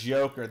 Blaster,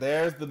 Joker.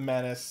 There's the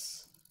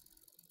menace.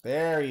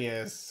 There he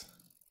is.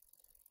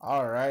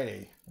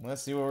 Alrighty.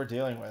 Let's see what we're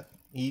dealing with.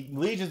 He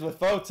legions with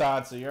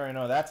Photon, so you already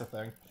know that's a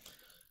thing.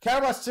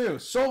 Counterblast 2.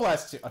 Soul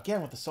Blast 2.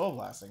 Again with the Soul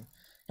Blasting.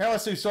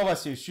 Counterblast 2, Soul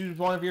Blast 2. Choose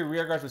one of your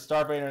rear guards with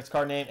Starvader and its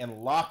card name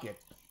and lock it.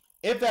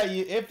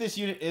 If this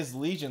unit is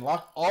Legion,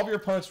 lock all of your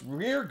opponent's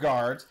rear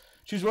guards.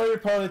 Choose one of your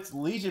opponent's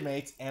Legion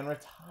mates and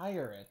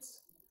retire it.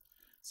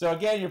 So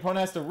again, your opponent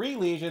has to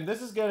re-Legion.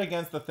 This is good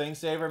against the Thing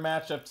Saver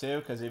matchup too,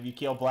 because if you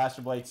kill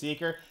Blaster Blade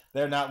Seeker,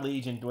 they're not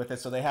Legioned with it,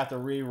 so they have to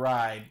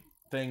re-ride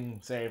Thing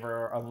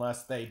Saver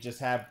unless they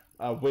just have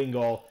a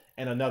Wingull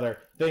and another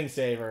Thing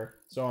Saver,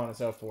 so on and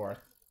so forth.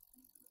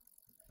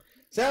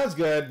 Sounds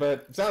good,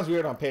 but sounds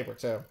weird on paper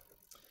too.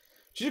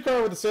 Choose a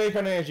card with the same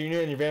card as your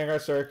unit in your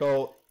Vanguard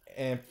circle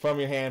and from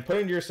your hand, put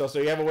it into your soul, so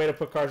you have a way to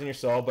put cards in your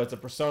soul, but it's a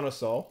Persona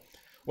soul.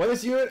 When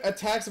this unit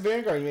attacks a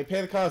Vanguard, you may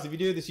pay the cost. If you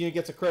do, this unit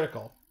gets a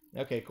critical.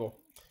 Okay, cool.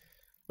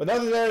 But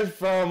nothing there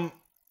from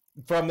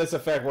this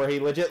effect where he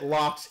legit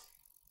locks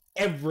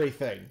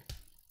everything.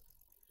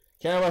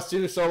 Counterblast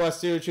 2, Soul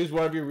Blast 2, choose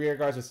one of your rear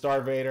guards with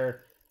Starvader,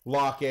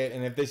 lock it,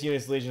 and if this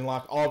unit is Legion,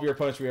 lock all of your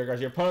opponent's rear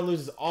guards. Your opponent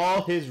loses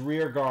all his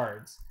rear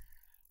guards.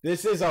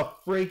 This is a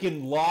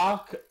freaking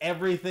lock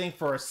everything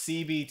for a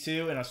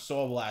CB2 and a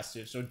Soul Blast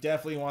 2, so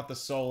definitely want the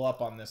Soul up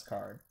on this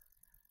card.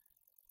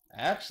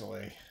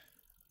 Actually,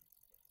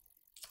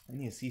 I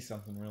need to see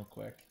something real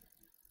quick.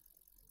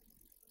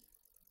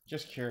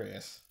 Just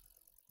curious.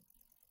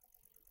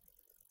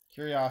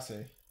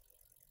 Curiosity.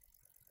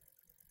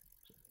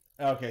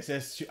 Okay, so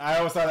I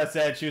always thought that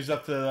said choose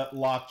up the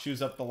lock,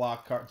 choose up the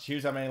lock card,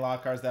 choose how many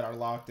lock cards that are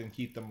locked and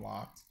keep them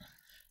locked.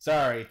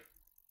 Sorry.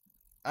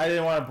 I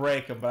didn't want to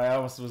break them, but I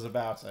almost was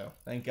about to.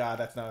 Thank God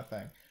that's not a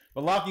thing.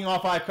 But locking all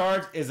 5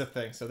 cards is a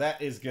thing, so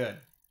that is good.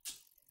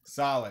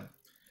 Solid.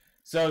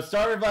 So,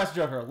 Starvader, Blaster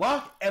Joker.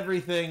 Lock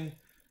everything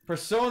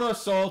Persona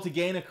Soul to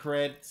gain a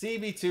crit,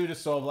 CB2 to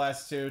Soul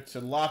Blast 2 to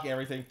lock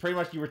everything. Pretty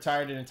much you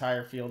retired an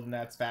entire field in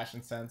that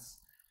fashion sense.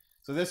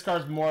 So this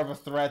card's more of a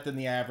threat than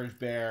the average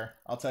bear.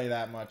 I'll tell you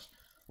that much.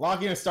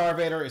 Locking a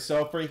Starvader is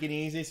so freaking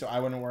easy, so I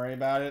wouldn't worry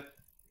about it.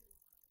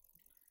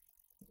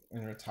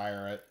 And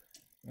retire it.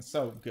 It's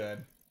so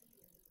good.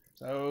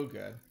 So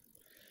good.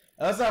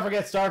 And let's not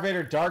forget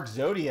Starvader Dark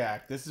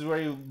Zodiac. This is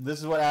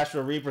what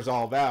Astral Reaper's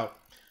all about.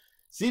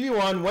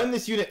 CB1, when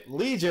this unit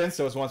Legion,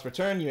 so it's once per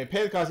turn, you may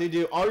pay the cost you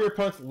do. All your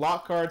opponent's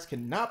lock cards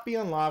cannot be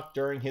unlocked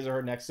during his or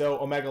her next so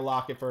Omega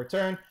lock it for a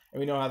turn, and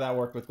we know how that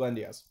worked with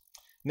Glendios.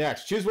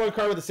 Next, choose one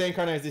card with the same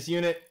card name as this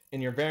unit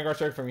in your Vanguard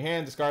circle from your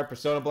hand, discard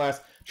Persona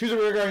Blast. Choose a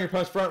rear guard in your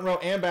opponent's front row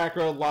and back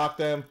row, lock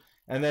them,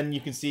 and then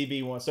you can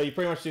CB1. So you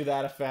pretty much do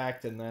that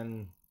effect, and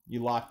then you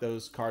lock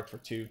those cards for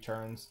 2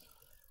 turns.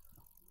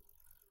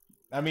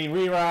 I mean,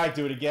 reride,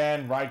 do it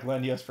again, ride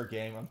Glendios for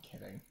game. I'm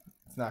kidding.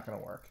 It's not going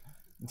to work.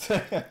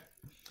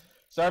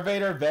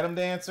 Starvader, Venom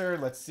Dancer,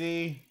 let's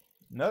see.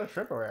 Another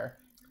triple rare.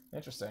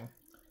 Interesting.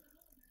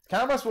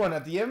 Counterblast 1.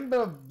 At the end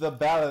of the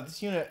battle,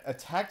 this unit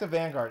attack the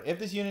Vanguard. If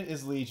this unit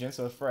is Legion,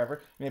 so it's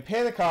forever, you may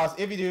pay the cost.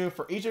 If you do,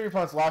 for each of your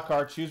opponent's lock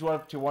cards, choose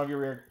one of your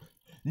rear.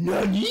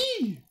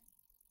 Nani?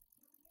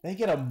 They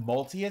get a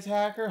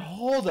multi-attacker?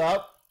 Hold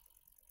up.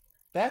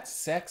 That's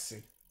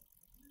sexy.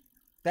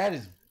 That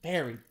is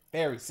very,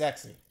 very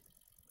sexy.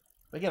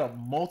 They get a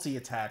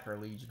multi-attacker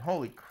Legion.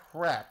 Holy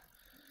crap.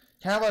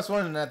 Counterblast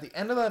 1, and at the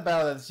end of that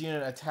battle, this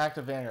unit attacked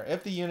a Vanguard.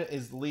 If the unit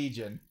is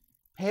Legion,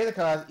 pay the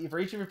cost for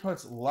each of your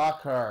opponent's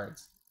lock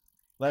cards.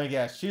 Let me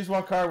guess. Choose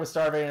one card with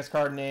Starvader in its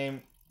card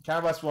name.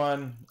 Counterblast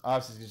 1,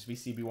 obviously it's just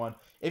be CB1.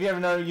 If you have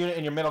another unit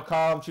in your middle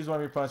column, choose one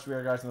of your opponent's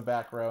rear guards in the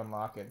back row and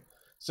lock it.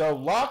 So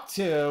lock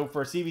 2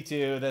 for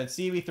CB2, then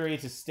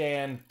CB3 to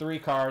stand 3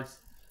 cards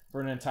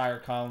for an entire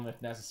column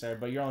if necessary.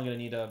 But you're only going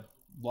to need to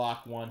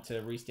lock 1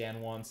 to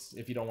restand once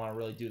if you don't want to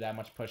really do that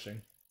much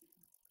pushing.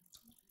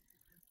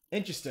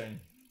 Interesting.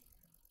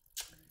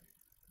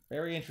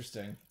 Very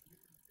interesting.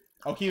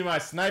 Oh, keep in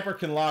mind, Sniper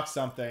can lock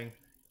something.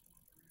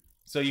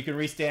 So you can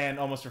restand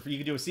almost for free. You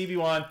can do a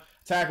CB1,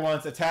 attack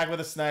once, attack with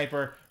a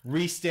Sniper,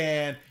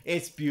 restand.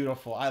 It's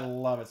beautiful. I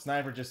love it.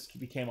 Sniper just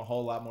became a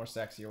whole lot more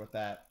sexier with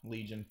that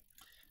Legion.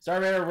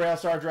 Starvader,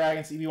 Railstar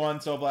Dragon,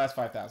 CB1, Soul Blast,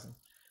 5,000.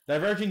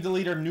 Diverging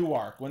Deleter,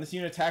 Newark. When this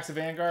unit attacks a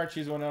Vanguard,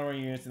 choose one of your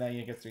units and that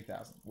unit gets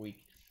 3,000.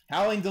 Weak.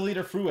 Howling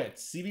Deleter, Fruit,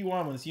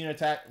 CB1. When this unit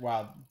attacks...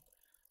 Wow.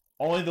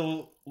 Only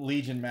the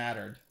Legion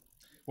mattered.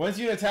 Once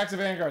unit attacks a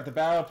Vanguard, the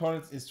battle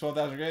opponent is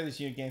 12,000 greater. This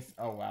unit gains...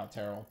 Oh, wow.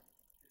 Terrible.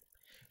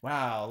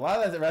 Wow. A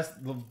lot of the rest...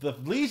 The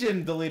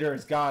Legion Deleter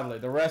is godly.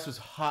 The rest was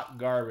hot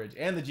garbage.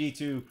 And the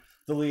G2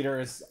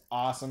 Deleter is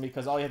awesome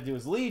because all you have to do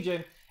is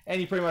Legion,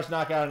 and you pretty much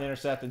knock out an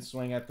intercept and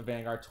swing at the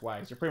Vanguard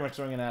twice. You're pretty much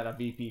swinging at a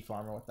VP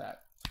farmer with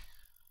that.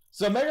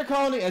 So Mega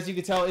Colony, as you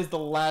can tell, is the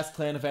last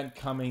clan event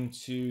coming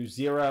to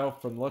 0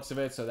 from the looks of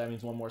it. So that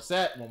means one more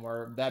set.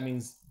 That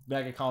means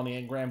Mega Colony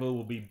and Granblue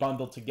will be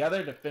bundled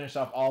together to finish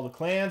off all the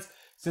clans.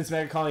 Since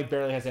Mega Colony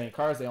barely has any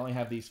cards, they only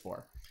have these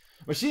 4.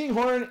 Machining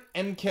Horn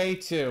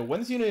MK2. When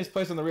this unit is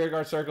placed on the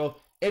rearguard circle,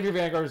 if your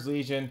Vanguard is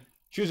Legion,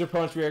 choose your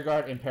opponent's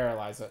rearguard and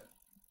paralyze it.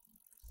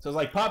 So it's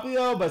like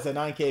Papio, but it's a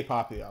 9k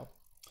Papio.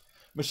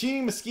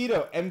 Machining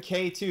Mosquito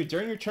MK2.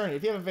 During your turn,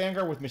 if you have a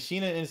Vanguard with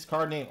Machina in its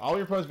card name, all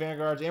your opponent's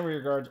Vanguards and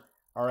rearguards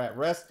are at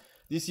rest.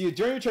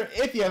 During your turn,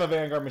 if you have a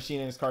Vanguard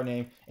Machina in its card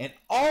name, and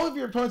all of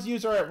your opponent's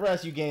units are at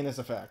rest, you gain this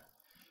effect.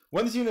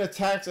 When this unit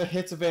attacks or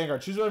hits a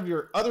Vanguard, choose one of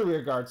your other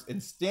rear guards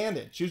and stand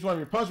it. Choose one of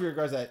your opponent's rear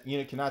guards that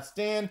unit cannot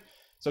stand.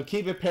 So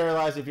keep it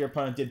paralyzed if your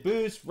opponent did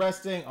boost,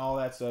 resting, all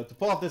that. So to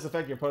pull off this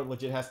effect, your opponent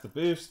legit has to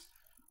boost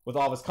with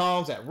all of his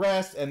columns at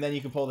rest, and then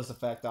you can pull this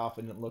effect off,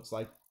 and it looks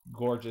like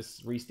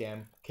gorgeous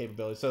restand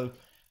capability. So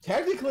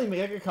technically,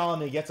 Mega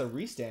Colony gets a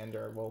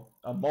restander, well,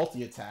 a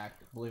multi-attack,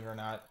 believe it or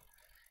not.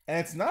 And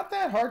it's not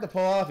that hard to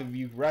pull off if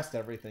you rest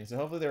everything. So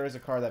hopefully there is a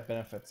card that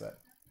benefits it.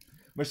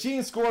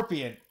 Machine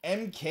Scorpion,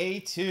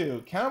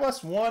 MK2.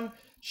 Counterblast 1,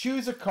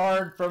 choose a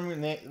card from your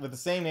name with the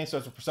same name, so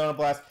it's a Persona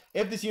Blast.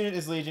 If this unit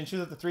is Legion,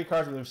 choose up the 3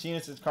 cards with the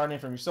machinist's card name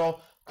from your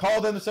soul.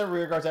 Call them to set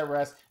rear guards at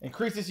rest.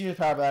 Increase this unit's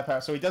power by that power.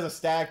 So he does a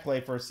stag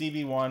play for a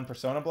CB1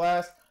 Persona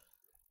Blast.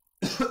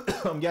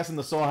 I'm guessing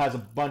the soul has a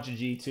bunch of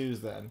G2s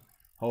then.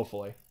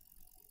 Hopefully.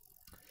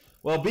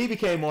 Well, B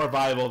became more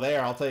viable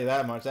there, I'll tell you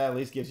that much. That at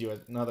least gives you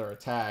another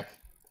attack.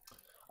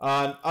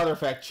 Other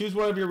effect, choose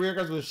one of your rear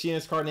guards with a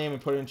machinist's card name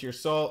and put it into your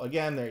soul.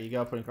 Again, there you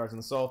go, putting cards in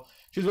the soul.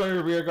 Choose one of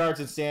your rear guards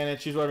and stand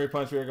it. Choose one of your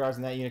opponent's rear guards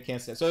and that unit can't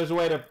stand. So there's a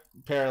way to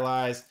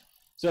paralyze.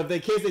 So if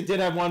in case they did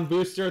have one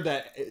booster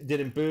that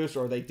didn't boost,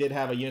 or they did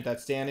have a unit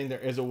that's standing, there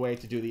is a way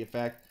to do the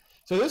effect.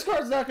 So this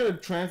card's not going to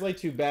translate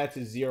too bad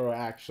to 0,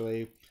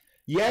 actually.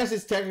 Yes,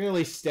 it's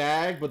technically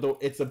stag, but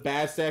it's a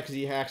bad stag because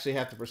you actually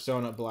have to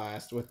Persona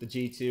Blast with the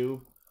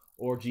G2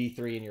 or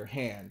G3 in your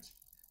hand.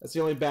 That's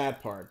the only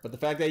bad part. But the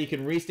fact that you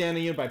can restand a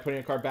unit by putting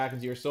a card back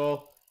into your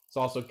soul, it's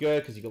also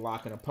good because you can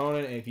lock an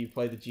opponent. And if you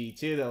play the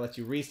G2, that lets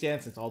you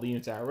restand since all the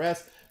units are at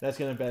rest. That's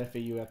going to benefit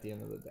you at the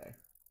end of the day.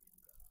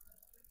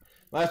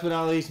 Last but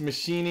not least,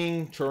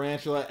 Machining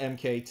Tarantula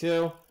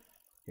MK2.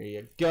 Here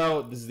you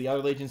go. This is the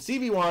other Legion.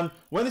 CB1.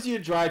 When this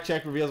unit drive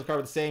check reveals a card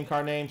with the same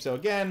card name. So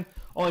again,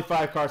 only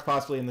 5 cards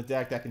possibly in the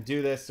deck that can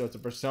do this. So it's a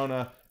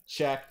persona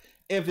check.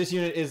 If this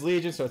unit is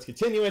Legion, so it's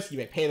continuous, you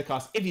may pay the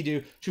cost. If you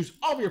do, choose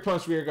all of your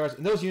opponent's rear guards,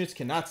 and those units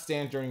cannot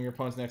stand during your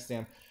opponent's next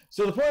stand.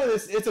 So the point of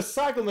this, it's a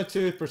Cycle in the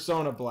Tooth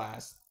Persona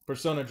Blast,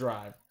 Persona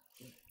Drive.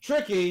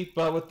 Tricky,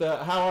 but with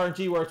how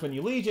RNG works when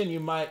you Legion,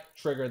 you might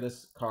trigger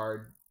this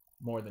card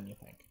more than you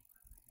think.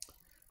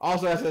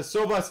 Also, it says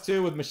Soul Blast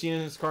 2 with Machine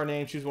in its card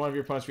name. Choose one of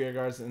your opponent's rear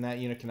guards, and that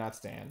unit cannot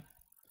stand.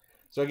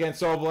 So again,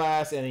 Soul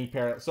Blast,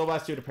 and Soul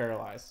Blast 2 to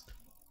Paralyze.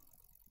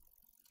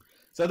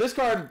 So this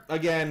card,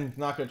 again,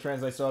 not going to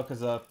translate so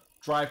because of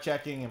drive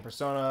checking and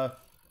Persona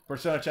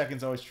checking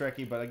is always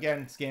tricky. But again,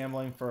 it's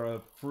gambling for a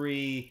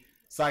free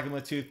Cycle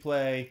with Tooth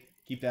play.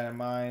 Keep that in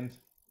mind.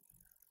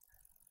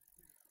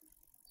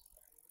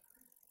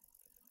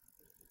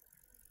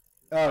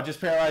 Oh,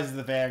 just paralyzes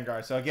the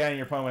Vanguard. So again,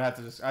 your opponent would have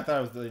to just... I thought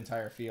it was the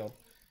entire field.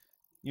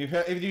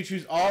 If you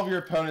choose all of your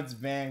opponent's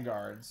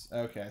Vanguards.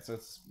 Okay, so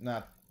it's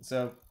not...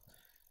 So,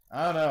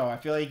 I don't know. I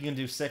feel like you can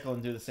do Sickle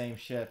and do the same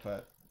shit,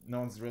 but no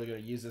one's really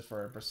going to use this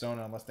for a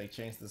Persona unless they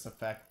change this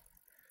effect.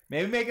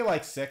 Maybe make it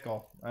like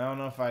Sickle. I don't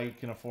know if I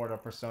can afford a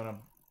Persona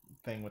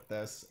thing with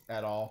this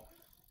at all.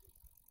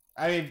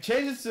 I mean,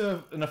 change this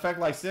to an effect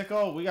like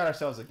Sickle, we got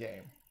ourselves a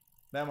game.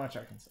 That much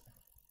I can say.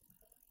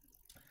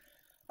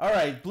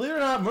 Alright, believe it or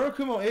not,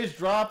 Murakumo is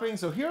dropping,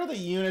 so here are the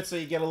units so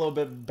you get a little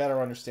bit better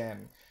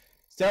understanding.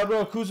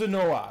 Stelbro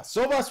Kuzunoa.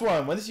 Soul Blast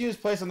 1. When this unit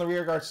is placed on the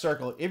rear guard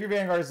circle, if your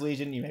Vanguard is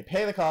Legion, you may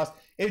pay the cost.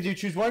 If you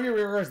choose one of your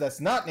rear guards that's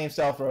not named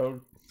Stealth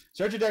Road,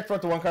 search your deck for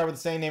up to one card with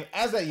the same name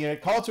as that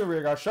unit, call it to a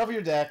rear guard, shuffle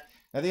your deck,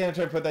 and at the end of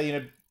the turn, put that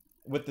unit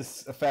with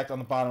this effect on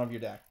the bottom of your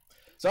deck.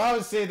 So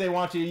obviously, they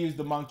want you to use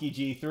the Monkey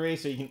G3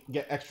 so you can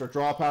get extra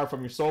draw power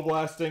from your Soul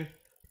Blasting,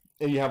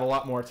 and you have a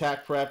lot more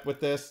attack prep with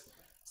this.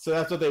 So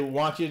that's what they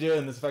want you to do,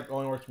 and this effect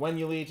only works when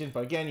you Legion,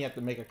 but again, you have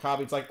to make a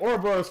copy. It's like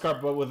Ouroboros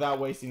card, but without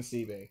wasting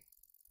CB.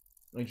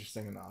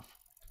 Interesting enough.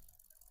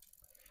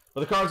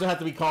 But the cards don't have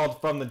to be called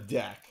from the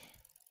deck.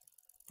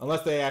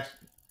 Unless they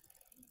actually...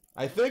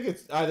 I think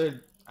it's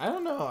either... I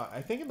don't know.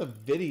 I think in the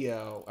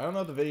video... I don't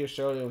know if the video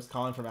showed it was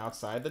calling from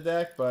outside the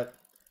deck, but...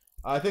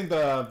 I think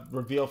the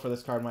reveal for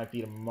this card might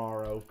be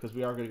tomorrow, because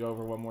we are going to go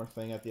over one more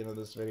thing at the end of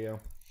this video.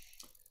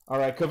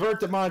 Alright, Convert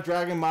Demon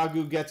Dragon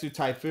Magu Getsu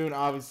Typhoon.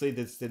 Obviously,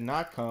 this did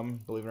not come,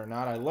 believe it or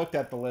not. I looked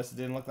at the list. It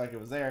didn't look like it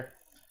was there.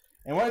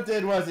 And what it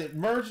did was it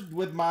merged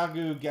with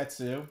Magu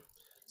Getsu.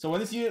 So when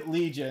this unit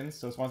Legions,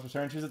 so it's once per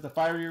turn, choose up to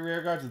 5 of your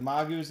rear guards with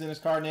Magus in his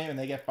card name, and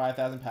they get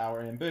 5,000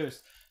 power and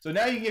boost. So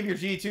now you can give your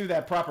G2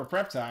 that proper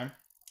prep time.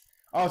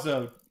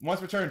 Also, once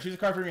per turn, choose a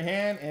card from your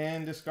hand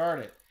and discard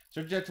it.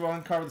 Search your deck to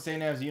one card with the same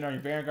name as the unit on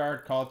your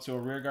Vanguard, call it to a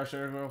rear guard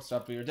circle,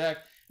 shuffle your deck,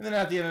 and then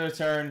at the end of the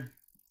turn,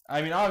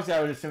 I mean, obviously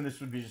I would assume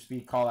this would just be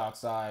call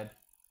outside.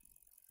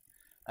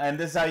 And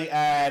this is how you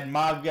add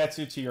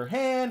Magetsu to your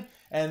hand,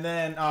 and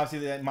then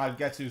obviously the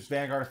Magetsu's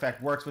Vanguard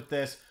effect works with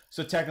this,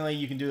 so technically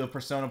you can do a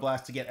Persona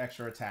Blast to get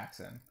extra attacks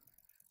in.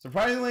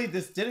 Surprisingly,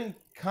 this didn't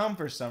come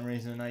for some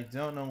reason, and I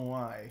don't know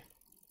why.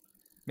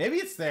 Maybe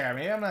it's there,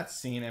 maybe I'm not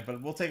seeing it,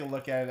 but we'll take a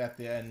look at it at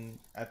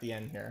the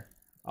end here.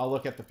 I'll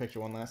look at the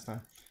picture one last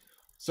time.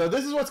 So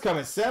this is what's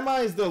coming. Semi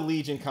is the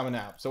Legion coming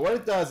out. So what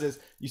it does is,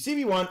 you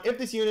CB1, if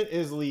this unit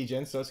is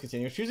Legion, so let's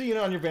continue. Choose a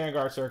unit on your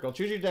Vanguard circle.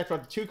 Choose your deck for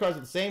up to 2 cards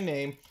with the same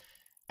name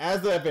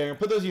as the Vanguard.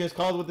 Put those units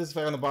called with this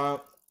effect on the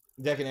bottom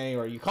deck and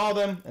anywhere. You call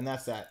them, and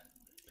that's that.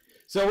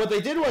 So what they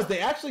did was, they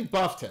actually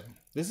buffed him.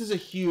 This is a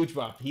huge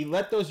buff. He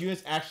let those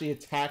units actually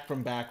attack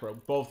from back row,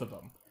 both of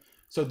them.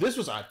 So this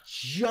was a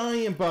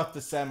giant buff to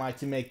Semi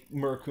to make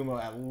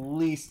Murakumo at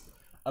least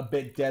a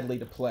bit deadly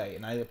to play,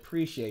 and I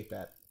appreciate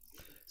that.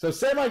 So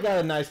Semi got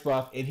a nice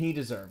buff, and he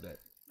deserved it.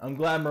 I'm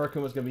glad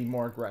Murakumo was going to be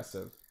more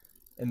aggressive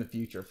in the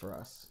future for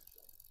us.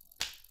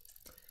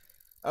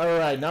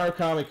 Alright,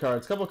 Narukami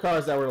cards. A couple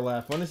cards that were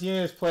left. When this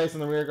unit is placed in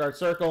the rear guard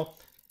circle,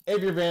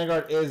 if your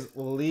Vanguard is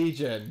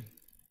Legion,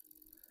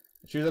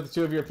 choose up to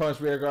 2 of your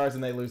opponent's rear guards,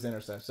 and they lose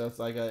intercept. So it's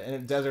like a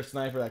Desert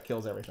Sniper that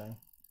kills everything.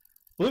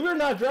 Believe it or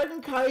not,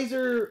 Dragon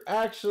Kaiser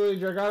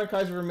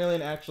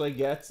Vermilion actually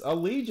gets a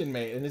Legion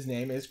mate, and his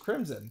name is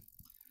Crimson.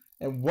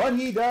 And what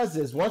he does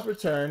is, once per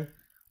turn,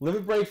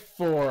 Limit Break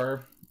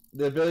 4,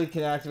 the ability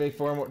can activate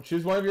 4 more.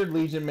 Choose one of your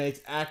Legion mates'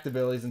 act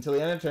abilities until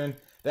the end of the turn.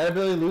 That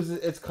ability loses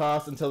its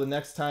cost until the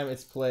next time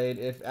it's played.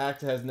 If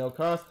act has no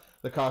cost,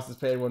 the cost is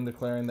paid when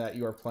declaring that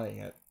you are playing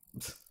it.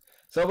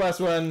 So last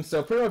one.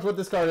 So pretty much what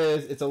this card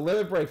is, it's a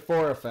Limit Break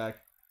 4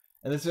 effect.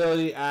 And this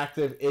ability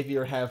active if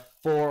you have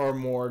 4 or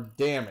more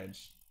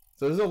damage.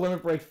 So this is a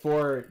Limit Break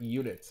 4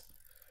 unit.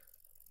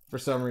 For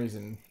some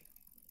reason.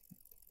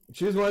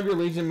 Choose one of your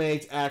Legion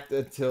mates, act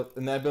until,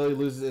 and that ability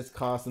loses its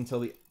cost until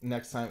the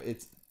next time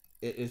it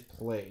is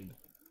played.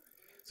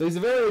 So he's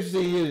a very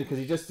interesting unit because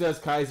he just does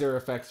Kaiser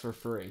effects for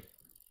free.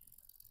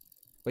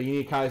 But you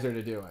need Kaiser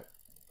to do it.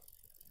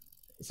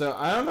 So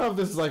I don't know if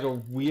this is like a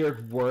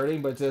weird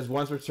wording, but it says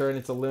once per turn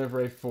it's a Limit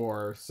Break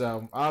 4.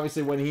 So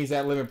obviously when he's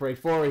at Limit Break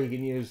 4, he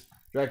can use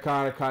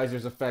Draconic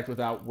Kaiser's effect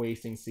without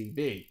wasting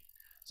CB.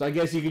 So I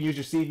guess you could use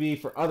your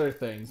CB for other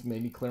things,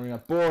 maybe clearing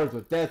up boards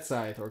with Death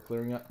Scythe, or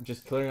clearing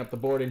up the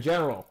board in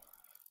general.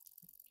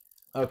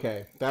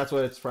 Okay, that's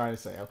what it's trying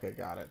to say. Okay,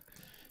 got it.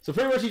 So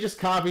pretty much he just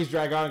copies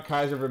Dragon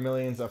Kaiser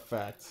Vermilion's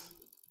effect.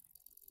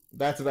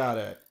 That's about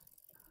it.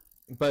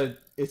 But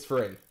it's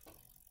free.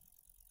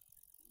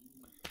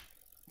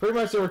 Pretty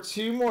much there were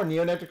 2 more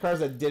Neo Nectar cards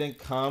that didn't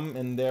come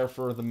in there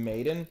for the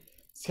Maiden.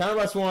 It's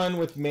counterblast 1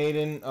 with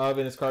Maiden of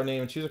in its card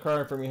name, and choose a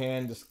card from your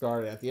hand,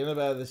 discard it. At the end of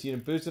the battle, this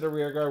unit boosted a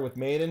rear guard with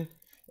Maiden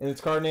in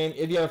its card name.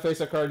 If you have a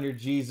face-up card in your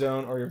G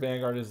zone or your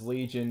Vanguard is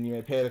Legion, you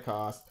may pay the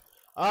cost.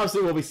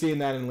 Obviously, we'll be seeing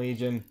that in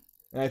Legion,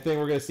 and I think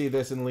we're going to see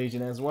this in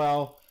Legion as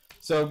well.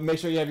 So make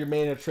sure you have your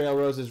Maiden of Trail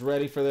Roses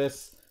ready for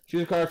this.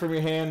 Choose a card from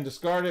your hand,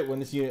 discard it when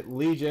this unit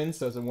Legion,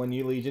 so it's a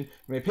 1U Legion.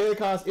 You may pay the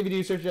cost. If you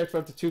do, search your deck for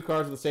up to 2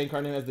 cards with the same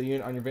card name as the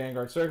unit on your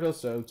Vanguard circle,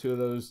 so 2 of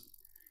those.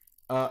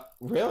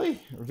 Really?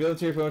 Reveal it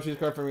to your opponent, choose a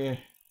card from your...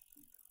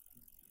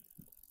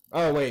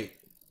 Oh, wait.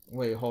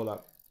 Wait, hold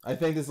up. I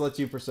think this lets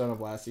you Persona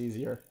Blast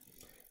easier.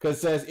 Because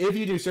it says, if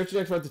you do, search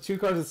your deck for up to 2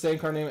 cards with the same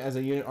card name as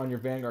a unit on your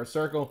Vanguard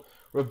circle.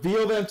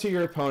 Reveal them to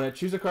your opponent,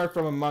 choose a card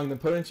from among them,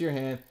 put it into your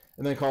hand,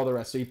 and then call the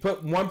rest. So you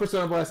put 1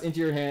 Persona Blast into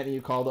your hand, and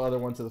you call the other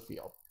one to the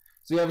field.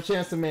 So you have a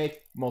chance to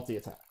make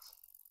multi-attacks.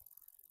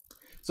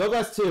 Soul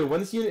Blast 2. When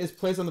this unit is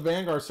placed on the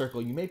Vanguard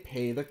circle, you may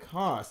pay the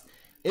cost.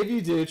 If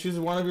you do, choose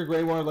one of your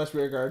grade 1 or less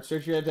rear guards.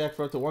 Search your deck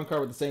for up to 1 card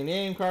with the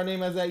same card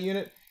name as that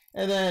unit.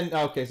 And then,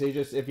 okay, so you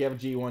just, if you have a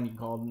G1, you can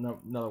call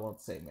another one with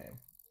the same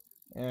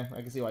name.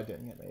 I can see why it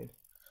didn't get made.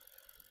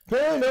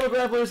 Apparently, Nova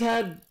Grapplers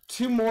had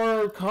 2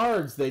 more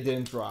cards they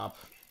didn't drop.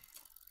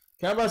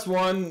 Counterblast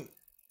 1,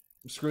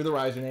 screw the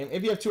Riser name.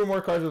 If you have 2 or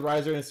more cards with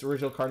Riser and its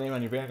original card name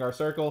on your Vanguard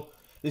circle,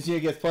 this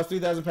unit gets plus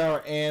 3,000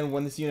 power, and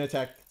when this unit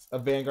attacks a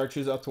Vanguard,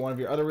 choose up to 1 of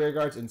your other rear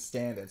guards and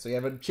stand it. So you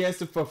have a chance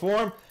to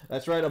perform,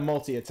 that's right, a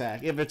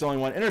multi-attack. If it's only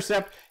 1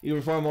 intercept, you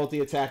can perform a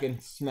multi-attack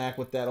and smack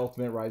with that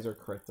Ultimate Riser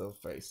crit to the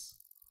face.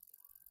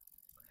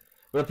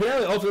 But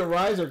apparently Ultimate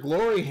Riser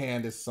Glory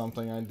Hand is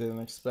something I didn't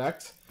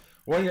expect.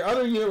 When your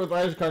other unit with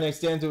Riser card name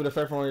stands to an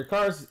effect from one of your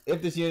cards,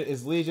 if this unit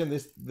is Legion,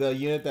 the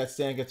unit that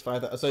stand gets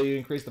 5,000, so you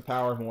increase the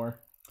power more.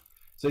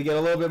 So you get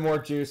a little bit more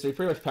juice, so you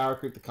pretty much power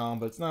creep the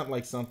combo. It's not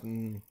like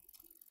something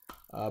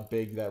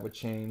big that would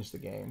change the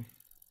game.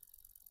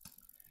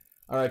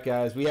 Alright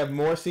guys, we have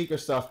more Seeker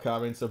stuff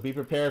coming, so be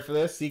prepared for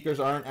this. Seekers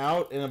aren't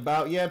out and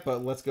about yet,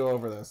 but let's go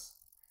over this.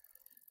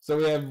 So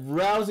we have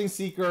Rousing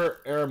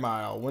Seeker Air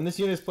Mile. When this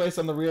unit is placed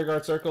on the rear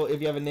guard circle, if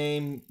you have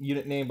a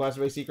unit name Blaster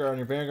Blade Seeker on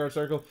your Vanguard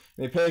circle,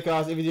 you may pay the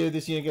cost. If you do,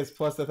 this unit gets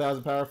plus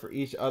 1,000 power for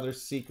each other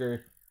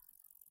Seeker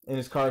in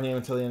his card name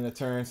until the end of the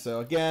turn. So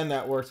again,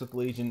 that works with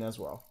Legion as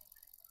well.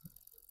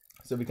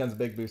 So it becomes a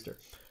big booster.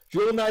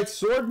 Jewel Knight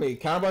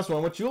Swordmate, counterblast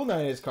 1 with Jewel Knight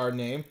in his card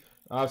name.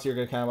 Obviously, you're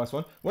going to counterblast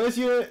 1. When this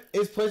unit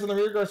is placed on the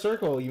rear guard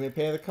circle, you may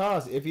pay the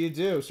cost. If you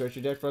do, search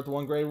your deck for up to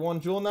 1 grade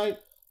 1 Jewel Knight.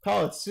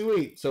 Call it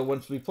sweet. So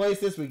once we place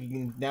this, we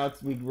can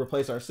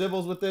replace our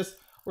Sybils with this.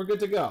 We're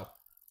good to go.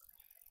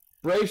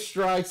 Brave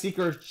Stride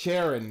Seeker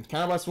Charon,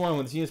 counterblast 1.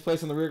 When this unit is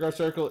placed on the rear guard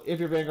circle, if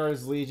your Vanguard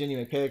is Legion, you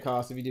may pay the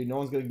cost. If you do, no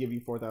one's going to give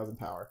you 4,000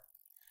 power.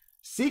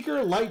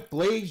 Seeker Light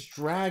Blaze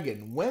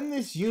Dragon. When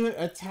this unit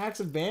attacks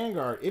a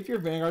Vanguard, if your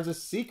Vanguard's a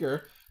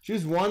Seeker,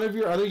 choose one of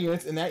your other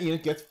units, and that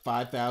unit gets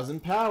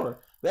 5,000 power.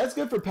 That's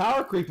good for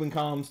power creeping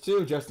columns,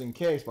 too, just in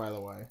case, by the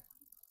way.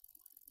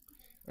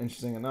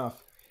 Interesting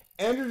enough.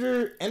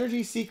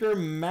 Energy Seeker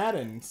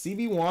Madden.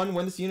 CB1,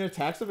 when this unit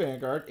attacks the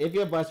Vanguard, if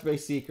you have Blaster Blade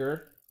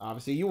Seeker,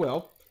 obviously you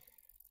will,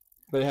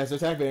 but it has to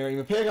attack Vanguard,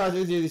 you can pay a cost,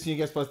 this unit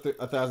gets plus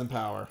 1,000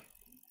 power.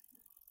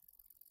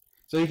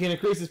 So you can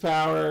increase his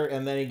power,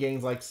 and then he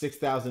gains like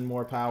 6,000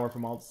 more power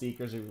from all the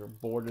Seekers if your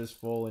board is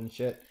full and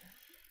shit.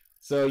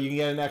 So you can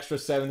get an extra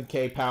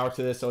 7k power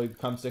to this, so he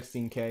becomes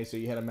 16k, so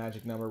you hit a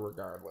magic number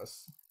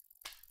regardless.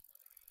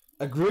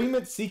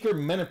 Agreement Seeker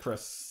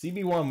Menipris.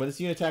 CB1, when this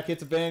unit attack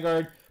hits a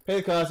Vanguard, pay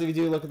the cost. If you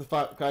do, look at the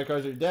 5 cards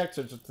of your deck,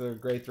 search it to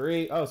grade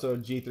 3. Oh, so a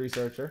G3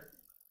 searcher.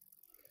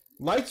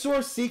 Light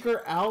Source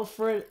Seeker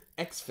Alfred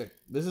Exfic.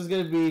 This is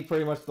going to be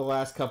pretty much the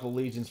last couple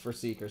Legions for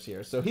Seekers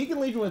here. So he can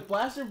Legion with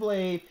Blaster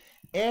Blade,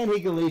 and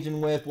he can Legion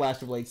with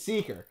Blaster Blade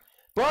Seeker.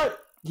 But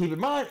keep in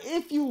mind,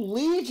 if you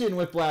Legion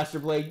with Blaster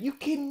Blade, you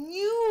can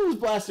use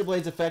Blaster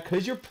Blade's effect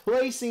because you're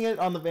placing it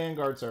on the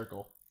Vanguard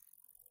circle.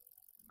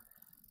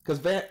 Because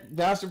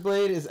Blaster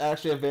Blade is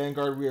actually a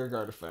Vanguard rear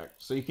guard effect.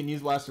 So you can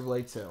use Blaster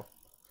Blade too.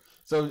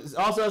 So it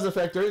also has an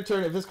effect during the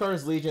turn. If this card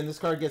is Legion, this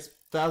card gets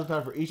 1,000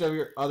 power for each of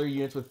your other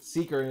units with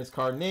Seeker in its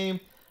card name.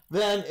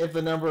 Then, if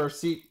the number of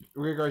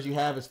rear guards you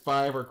have is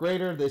 5 or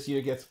greater, this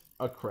unit gets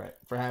a crit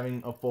for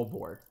having a full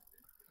board.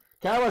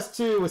 Catalyst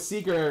 2 with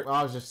Seeker,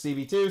 just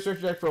CB2.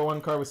 Search your deck for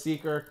 1 card with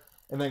Seeker,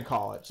 and then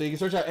call it. So you can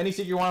search out any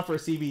Seeker you want for a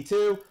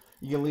CB2.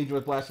 You can Legion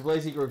with Blaster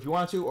Blade Seeker if you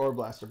want to, or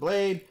Blaster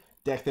Blade.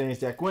 Deck thinning is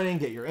deck winning,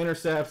 get your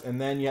intercepts,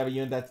 and then you have a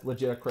unit that's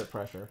legit a crit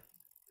pressure.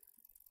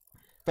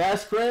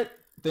 Fast crit,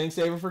 thing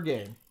saver for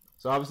game.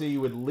 So obviously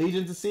you would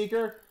Legion to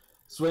Seeker,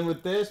 swing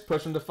with this,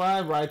 push them to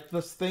 5, ride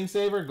the thing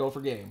saver, go for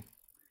game.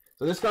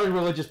 So this card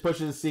really just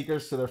pushes the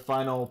Seekers to their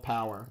final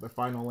power, their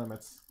final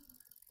limits.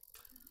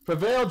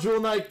 Prevail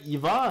Jewel Knight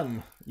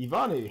Ivani.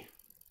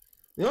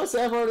 The only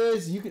sad part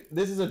is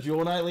this is a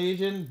Jewel Knight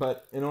Legion,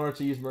 but in order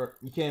to use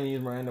you can't even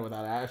use Miranda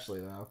without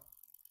Ashley though.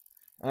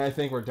 And I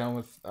think we're done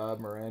with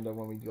Miranda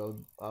when we go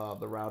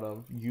the route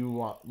of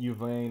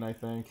Yvain, I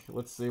think.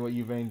 Let's see what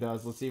Yvain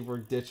does. Let's see if we're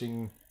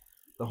ditching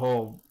the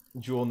whole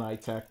Jewel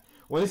Knight tech.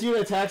 When this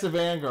unit attacks a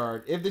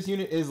Vanguard, if this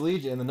unit is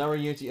Legion, the number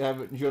of units you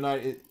have Jewel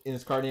Knight in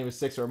its card name is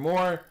 6 or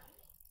more.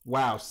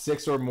 Wow,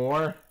 6 or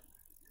more?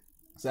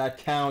 So that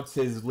counts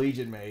his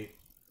Legion mate.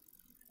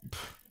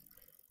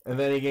 And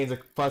then he gains a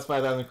plus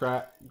 5,000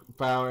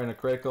 power and a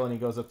critical, and he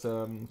goes up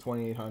to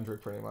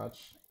 2,800 pretty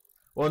much.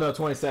 Well, no,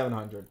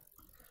 2,700.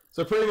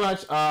 So pretty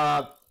much,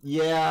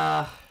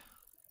 yeah.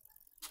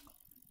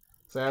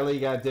 Sadly, you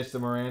gotta ditch the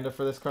Miranda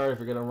for this card if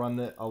you're gonna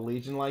run a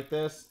Legion like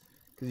this.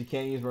 Because you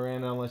can't use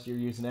Miranda unless you're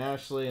using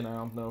Ashley, and I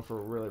don't know if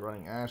we're really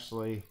running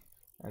Ashley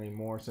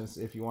anymore, since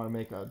if you want to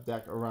make a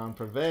deck around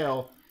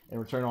Prevail and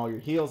return all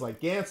your heals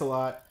like Gantz a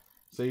lot,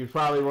 so you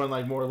probably run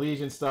like more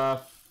Legion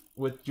stuff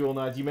with Jewel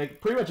Knights. You make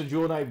pretty much a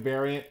Jewel Knight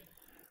variant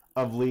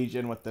of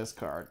Legion with this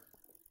card.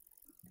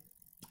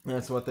 And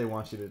that's what they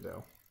want you to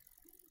do.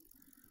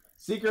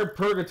 Secret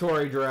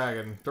Purgatory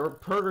Dragon.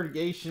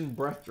 Purgation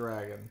Breath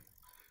Dragon.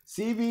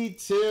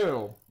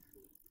 CB2.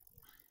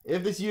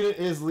 If this unit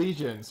is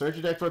Legion, search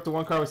your deck for up to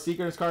one card with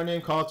Secret in its card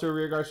name, call it to a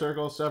rearguard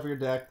circle, shuffle your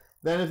deck.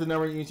 Then if the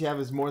number of units you have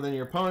is more than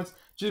your opponent's,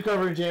 choose a card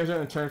from your jam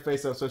zone and turn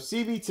face up. So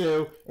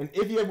CB2, and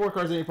if you have more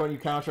cards than your opponent, you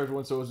counter charge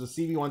one, so it was a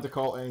CB1 to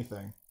call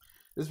anything.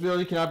 This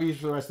ability cannot be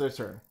used for the rest of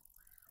their turn.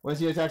 Once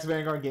you attacks a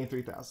Vanguard, gain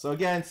 3,000. So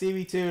again,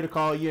 CB2 to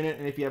call a unit,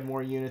 and if you have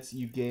more units,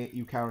 you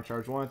counter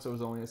charge one, so it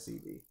was only a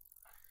CB.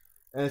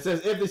 And it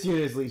says if this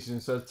unit is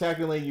Legion, so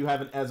technically you have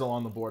an Ezel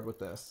on the board with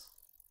this.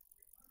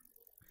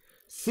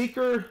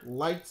 Seeker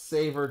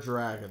Lightsaber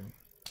Dragon.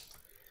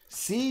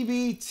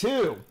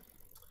 CB2.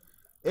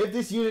 If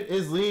this unit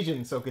is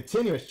Legion, so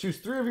continuous, choose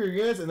 3 of your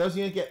units, and those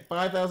units get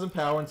 5,000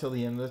 power until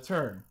the end of the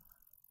turn.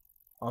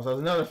 Also has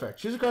another effect.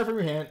 Choose a card from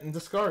your hand and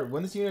discard.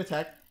 When this unit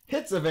attack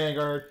hits a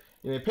Vanguard,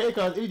 you may pay a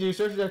cost. If you do,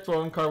 search your deck for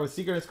one card with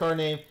Secret in its card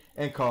name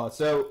and call it.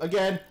 So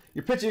again,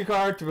 you're pitching a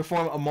card to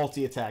perform a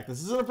multi-attack.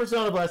 This isn't a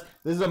Persona Blast.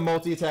 This is a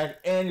multi-attack,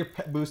 and you're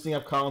boosting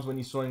up columns when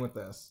you swing with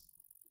this.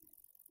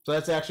 So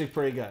that's actually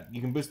pretty good.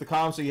 You can boost the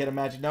column so you hit a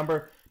magic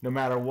number no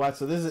matter what.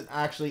 So this is an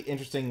actually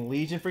interesting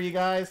Legion for you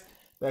guys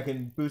that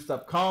can boost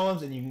up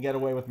columns, and you can get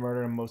away with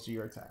murder in most of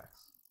your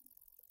attacks.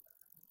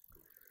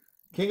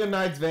 King of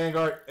Knights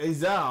Vanguard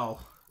Azal.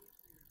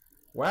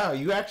 Wow,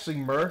 you actually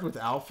merged with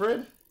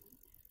Alfred?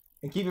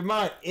 And keep in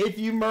mind, if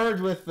you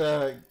merge with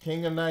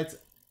King of Knights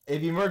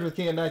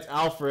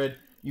Alfred,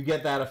 you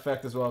get that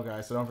effect as well,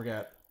 guys. So don't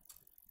forget.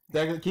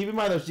 Keep in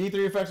mind, those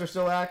G3 effects are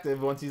still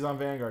active once he's on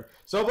Vanguard.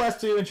 Soul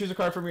Blast 2, and choose a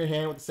card from your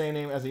hand with the same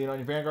name as a unit on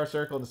your Vanguard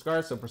circle and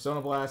discard. So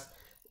Persona Blast.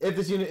 If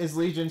this unit is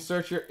Legion,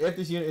 search your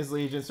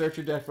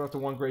deck for up to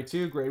one Grade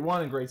 2, Grade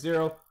 1, and Grade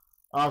 0.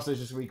 Obviously,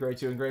 it's just going to be Grade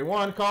 2 and Grade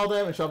 1. Call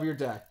them and shuffle your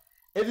deck.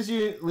 If this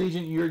unit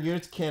Legion, your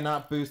units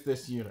cannot boost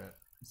this unit.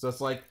 So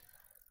it's like,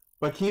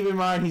 but keep in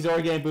mind, he's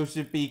already getting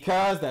boosted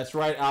because, that's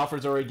right,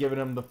 Alfred's already given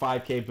him the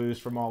 5k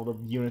boost from all the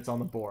units on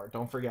the board.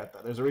 Don't forget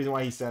that. There's a reason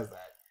why he says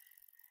that.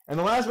 And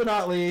the last but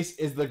not least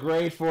is the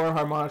Grade 4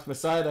 Harmonics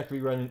Messiah that can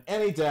be run in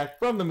any deck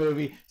from the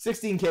movie,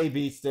 16k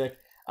beat stick.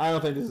 I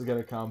don't think this is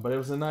gonna come, but it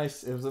was a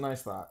nice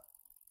thought.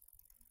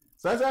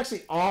 So that's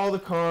actually all the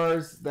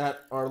cards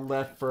that are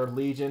left for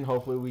Legion.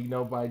 Hopefully we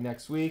know by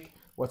next week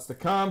what's to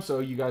come, so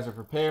you guys are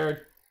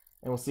prepared,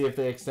 and we'll see if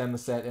they extend the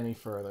set any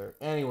further.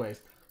 Anyways,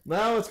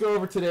 now let's go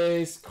over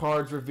today's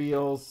cards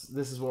reveals.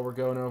 This is what we're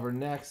going over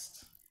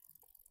next.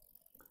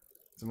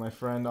 To my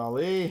friend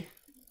Ali.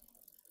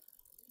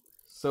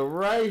 So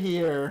right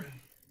here,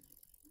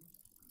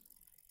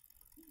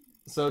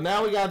 so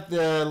now we got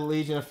the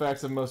Legion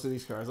effects of most of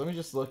these cards. Let me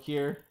just look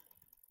here.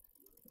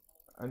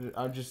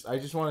 I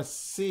just want to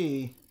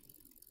see.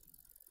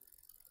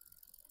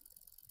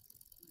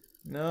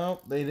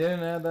 Nope, they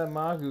didn't add that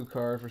Magu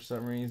card for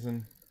some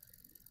reason.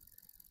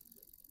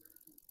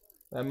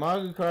 That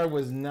Magu card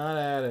was not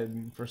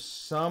added for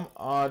some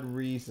odd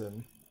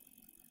reason.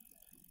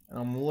 And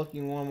I'm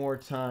looking one more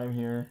time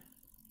here.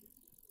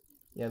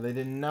 Yeah, they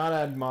did not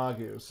add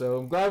Magu. So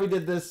I'm glad we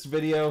did this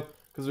video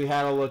because we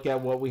had to look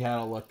at what we had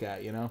to look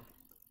at, you know?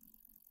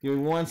 Give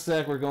me one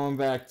sec. We're going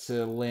back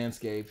to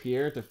landscape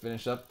here to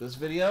finish up this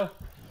video.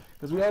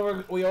 Because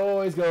we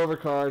always go over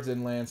cards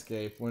in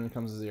landscape when it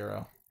comes to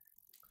 0.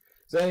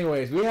 So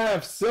anyways, we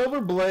have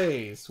Silver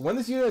Blaze. When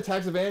this unit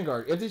attacks a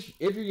Vanguard, if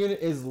your unit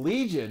is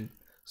Legion,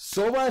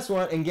 Soul Blast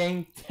 1 and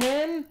gain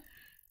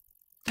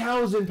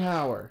 10,000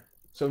 power.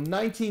 So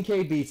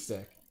 19k beat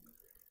stick.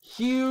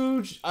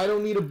 Huge, I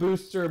don't need a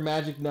booster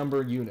magic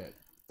number unit.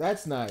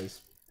 That's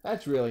nice.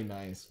 That's really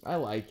nice. I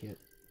like it.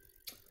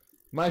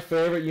 My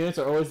favorite units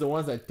are always the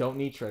ones that don't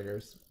need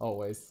triggers.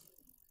 Always.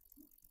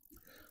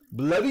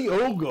 Bloody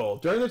Ogle.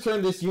 During the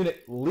turn, this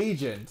unit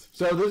Legion.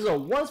 So this is a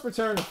once per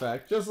turn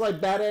effect. Just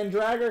like Bat-End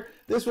Dragger,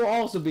 this will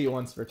also be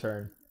once per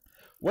turn.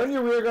 When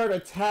your rearguard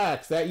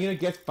attacks, that unit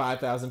gets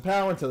 5,000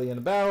 power until the end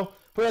of battle.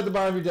 Put it at the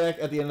bottom of your deck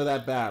at the end of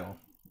that battle.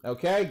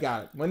 Okay,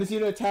 got it. When this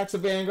unit attacks a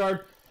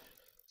Vanguard,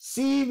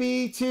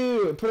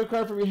 CV2, put a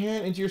card from your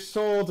hand into your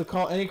soul to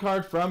call any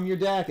card from your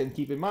deck. And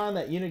keep in mind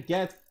that unit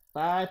gets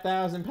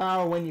 5,000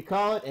 power when you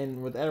call it.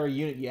 And with every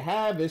unit you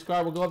have, this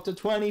card will go up to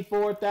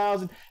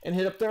 24,000 and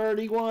hit up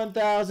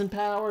 31,000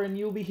 power. And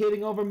you'll be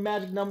hitting over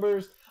magic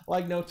numbers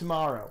like no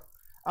tomorrow.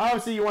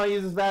 Obviously, you want to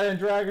use this Vanguard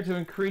Dragger to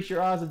increase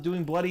your odds of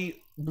doing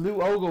bloody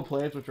blue Ogle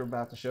plays, which we're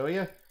about to show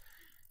you.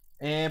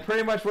 And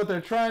pretty much what they're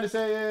trying to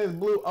say is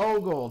blue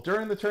Ogle.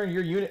 During the turn,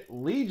 your unit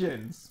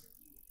legions.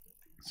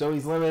 So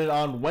he's limited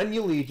on when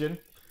you legion.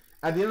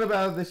 At the end of the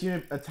battle, this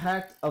unit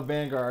attacked a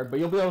Vanguard, but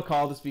you'll be able to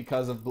call this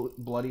because of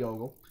bloody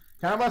Ogle.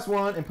 Counterblast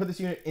 1 and put this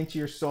unit into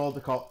your soul to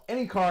call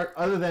any card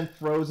other than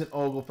Frozen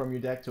Ogle from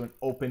your deck to an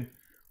open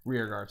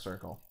rearguard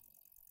circle.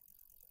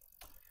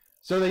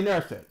 So they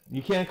nerfed it.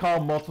 You can't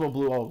call multiple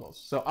blue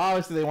Ogles. So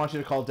obviously they want you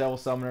to call Devil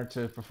Summoner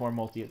to perform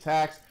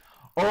multi-attacks,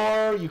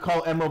 or you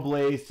call Emerald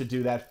Blaze to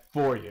do that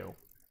for you.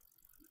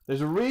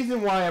 There's a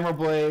reason why Emerald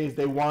Blaze,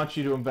 they want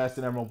you to invest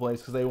in Emerald Blaze,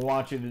 because they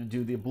want you to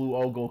do the blue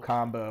Ogle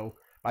combo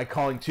by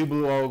calling 2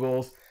 blue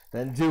Ogles,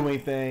 then doing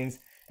things.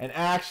 And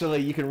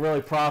actually, you can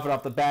really profit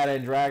off the Bad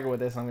End Dragger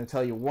with this. I'm going to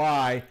tell you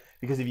why.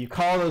 Because if you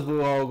call those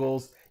blue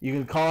Ogles, you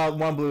can call out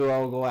 1 blue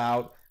Ogle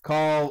out,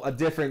 call a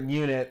different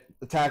unit,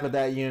 attack with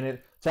that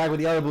unit, attack with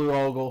the other blue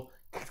Ogle,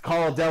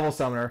 call a Devil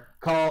Summoner,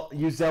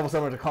 use Devil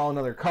Summoner to call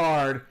another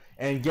card,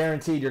 and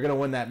guaranteed you're going to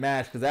win that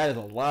match, because that is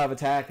a lot of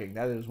attacking.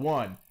 That is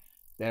 1.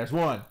 There's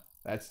 1.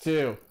 That's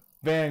 2.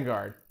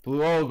 Vanguard,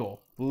 blue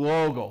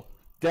Ogle,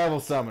 Devil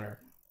Summoner.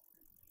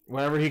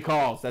 Whenever he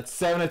calls, that's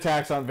 7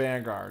 attacks on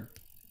Vanguard.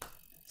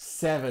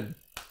 7.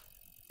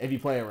 If you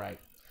play it right.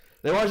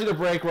 They want you to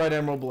break right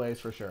Emerald Blaze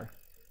for sure.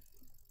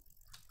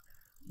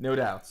 No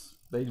doubts.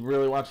 They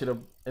really want you to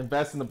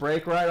invest in the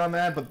break right on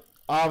that, but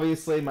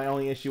obviously my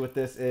only issue with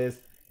this is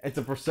it's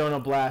a Persona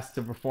Blast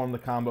to perform the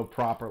combo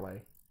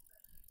properly.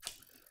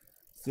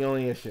 It's the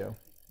only issue.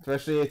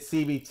 Especially at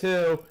CB2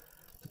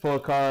 to pull a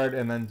card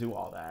and then do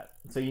all that.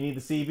 So you need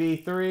the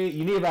CB3.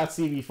 You need about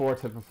CB4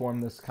 to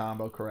perform this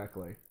combo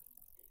correctly.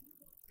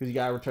 Because you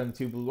gotta return the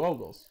 2 blue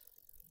Ogles.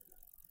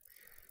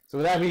 So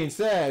with that being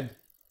said,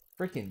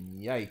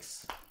 freaking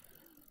yikes.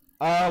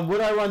 Would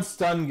I run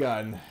Stun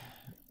Gun?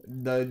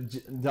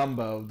 The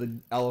Dumbo, the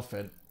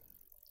elephant.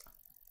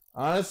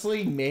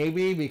 Honestly,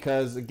 maybe,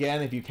 because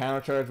again, if you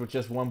countercharge with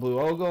just 1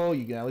 blue Ogle,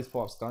 you can at least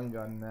pull off Stun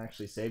Gun and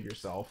actually save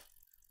yourself.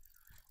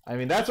 I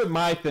mean, that's what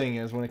my thing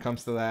is when it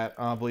comes to that,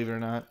 believe it or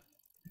not.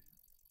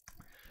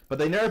 But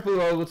they nerf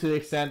blue Ogle to the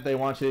extent they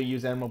want you to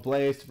use Emerald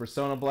Blaze to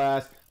Persona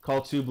Blast,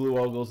 call 2 blue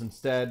Ogles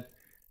instead.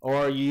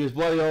 Or you use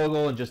Bloody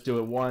Ogle and just do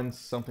it once,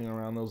 something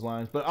around those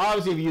lines. But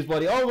obviously, if you use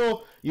Bloody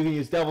Ogle, you can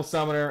use Devil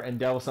Summoner, and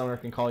Devil Summoner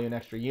can call you an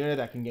extra unit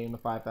that can gain the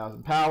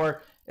 5,000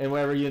 power. And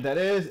whatever unit that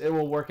is, it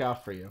will work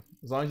out for you.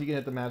 As long as you can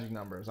hit the magic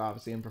numbers,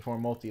 obviously, and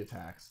perform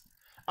multi-attacks.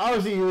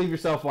 Obviously, you leave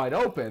yourself wide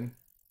open,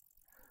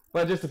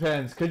 but it just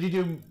depends. Could you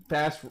do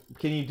fast,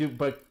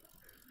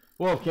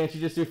 well, can't you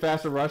just do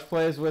faster rush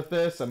plays with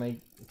this? I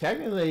mean,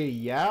 technically,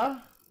 yeah,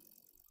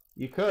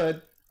 you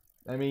could.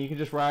 I mean, you can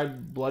just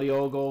ride Bloody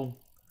Ogle,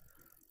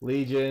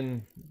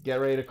 Legion, get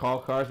ready to call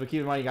cards, but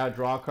keep in mind you gotta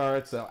draw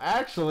cards. So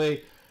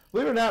actually,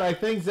 believe it or not, I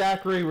think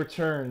Zachary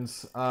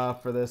returns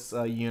for this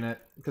unit,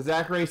 because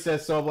Zachary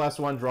says Soul Blast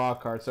 1, draw a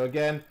card. So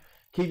again,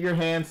 keep your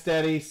hand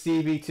steady.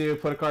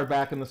 CB2, put a card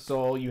back in the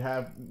soul. You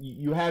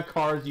have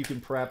cards you can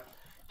prep.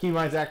 Keep in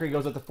mind Zachary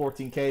goes up to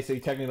 14k, so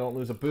you technically don't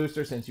lose a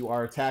booster since you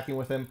are attacking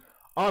with him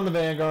on the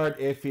Vanguard.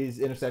 If his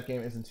intercept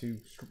game isn't too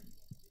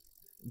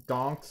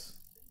donks,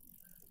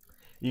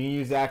 you can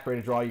use Zachary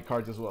to draw your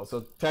cards as well.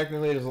 So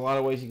technically, there's a lot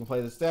of ways you can play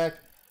this deck.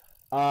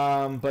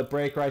 But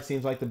Break Right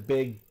seems like the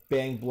big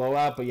bang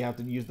blowout, but you have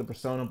to use the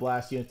Persona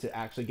Blast unit to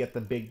actually get the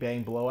big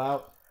bang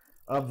blowout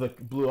of the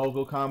Blue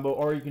Ogle combo.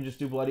 Or you can just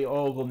do Bloody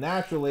Ogle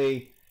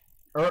naturally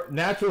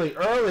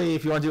early.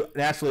 If you want to do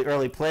naturally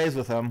early plays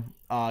with him,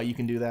 you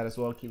can do that as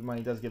well. Keep in mind,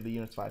 he does give the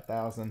units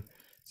 5,000.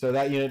 So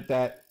that unit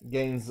that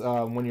gains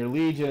when you're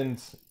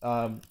Legions,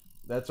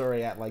 that's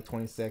already at like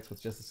 26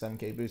 with just a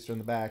 7k booster in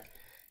the back.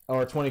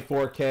 Or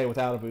 24k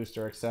without a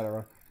booster,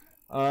 etc.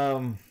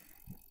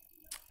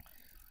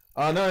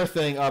 Another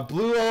thing,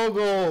 Blue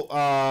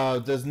Ogle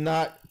does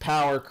not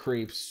power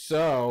creep,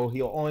 so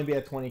he'll only be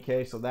at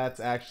 20k, so that's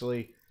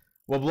actually...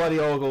 Well, Bloody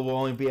Ogle will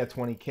only be at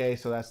 20k,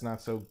 so that's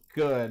not so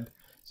good.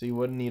 So you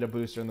wouldn't need a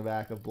booster in the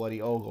back of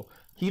Bloody Ogle.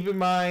 Keep in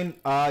mind,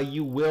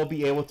 you will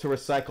be able to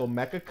recycle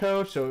Mecha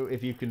Coach, so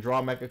if you can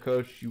draw Mecha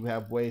Coach, you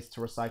have ways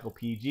to recycle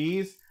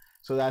PGs.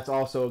 So that's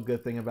also a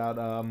good thing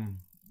about...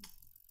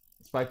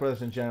 Spike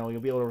Brothers in general, you'll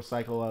be able to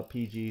recycle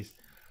PGs.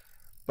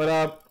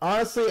 But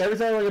honestly, every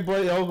time I get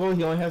Bloody Ogle,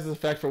 he only has this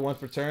effect for once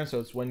per turn, so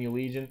it's when you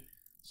Legion.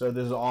 So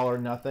there's all or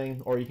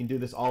nothing, or you can do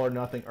this all or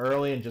nothing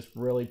early and just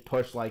really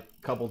push like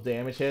a couple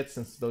damage hits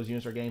since those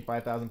units are getting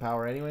 5,000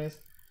 power anyways.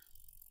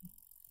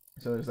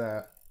 So there's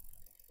that.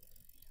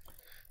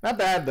 Not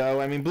bad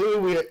though. I mean,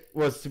 Blue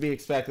was to be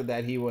expected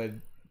that he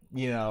would,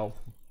 you know,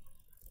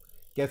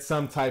 get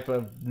some type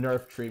of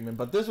nerf treatment,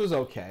 but this was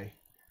okay.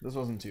 This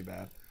wasn't too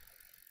bad.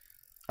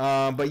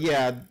 But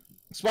yeah,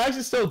 Spikes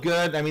is still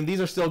good. I mean,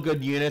 these are still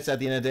good units at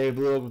the end of the day.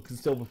 Blue Ogre can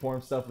still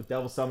perform stuff with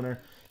Devil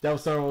Summoner. Devil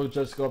Summoner will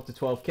just go up to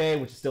 12k,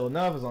 which is still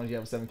enough. As long as you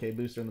have a 7k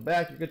booster in the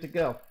back, you're good to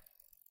go.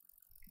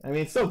 I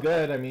mean, it's still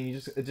good. I mean,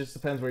 it just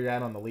depends where you're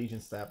at on the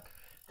Legion step.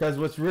 Because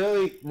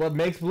what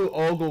makes Blue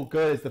Ogre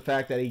good is the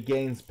fact that he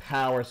gains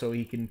power, so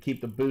he can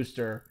keep the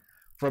booster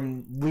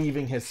from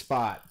leaving his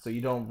spot, so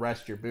you don't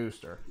rest your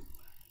booster.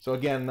 So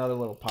again, another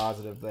little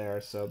positive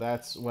there. So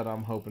that's what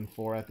I'm hoping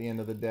for at the end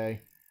of the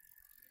day.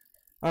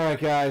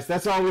 Alright guys,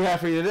 that's all we have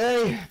for you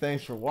today.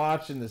 Thanks for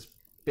watching this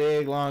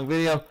big, long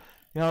video.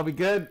 Y'all be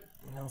good.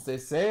 Y'all stay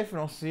safe, and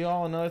I'll see you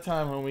all another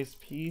time, homies.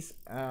 Peace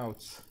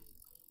out.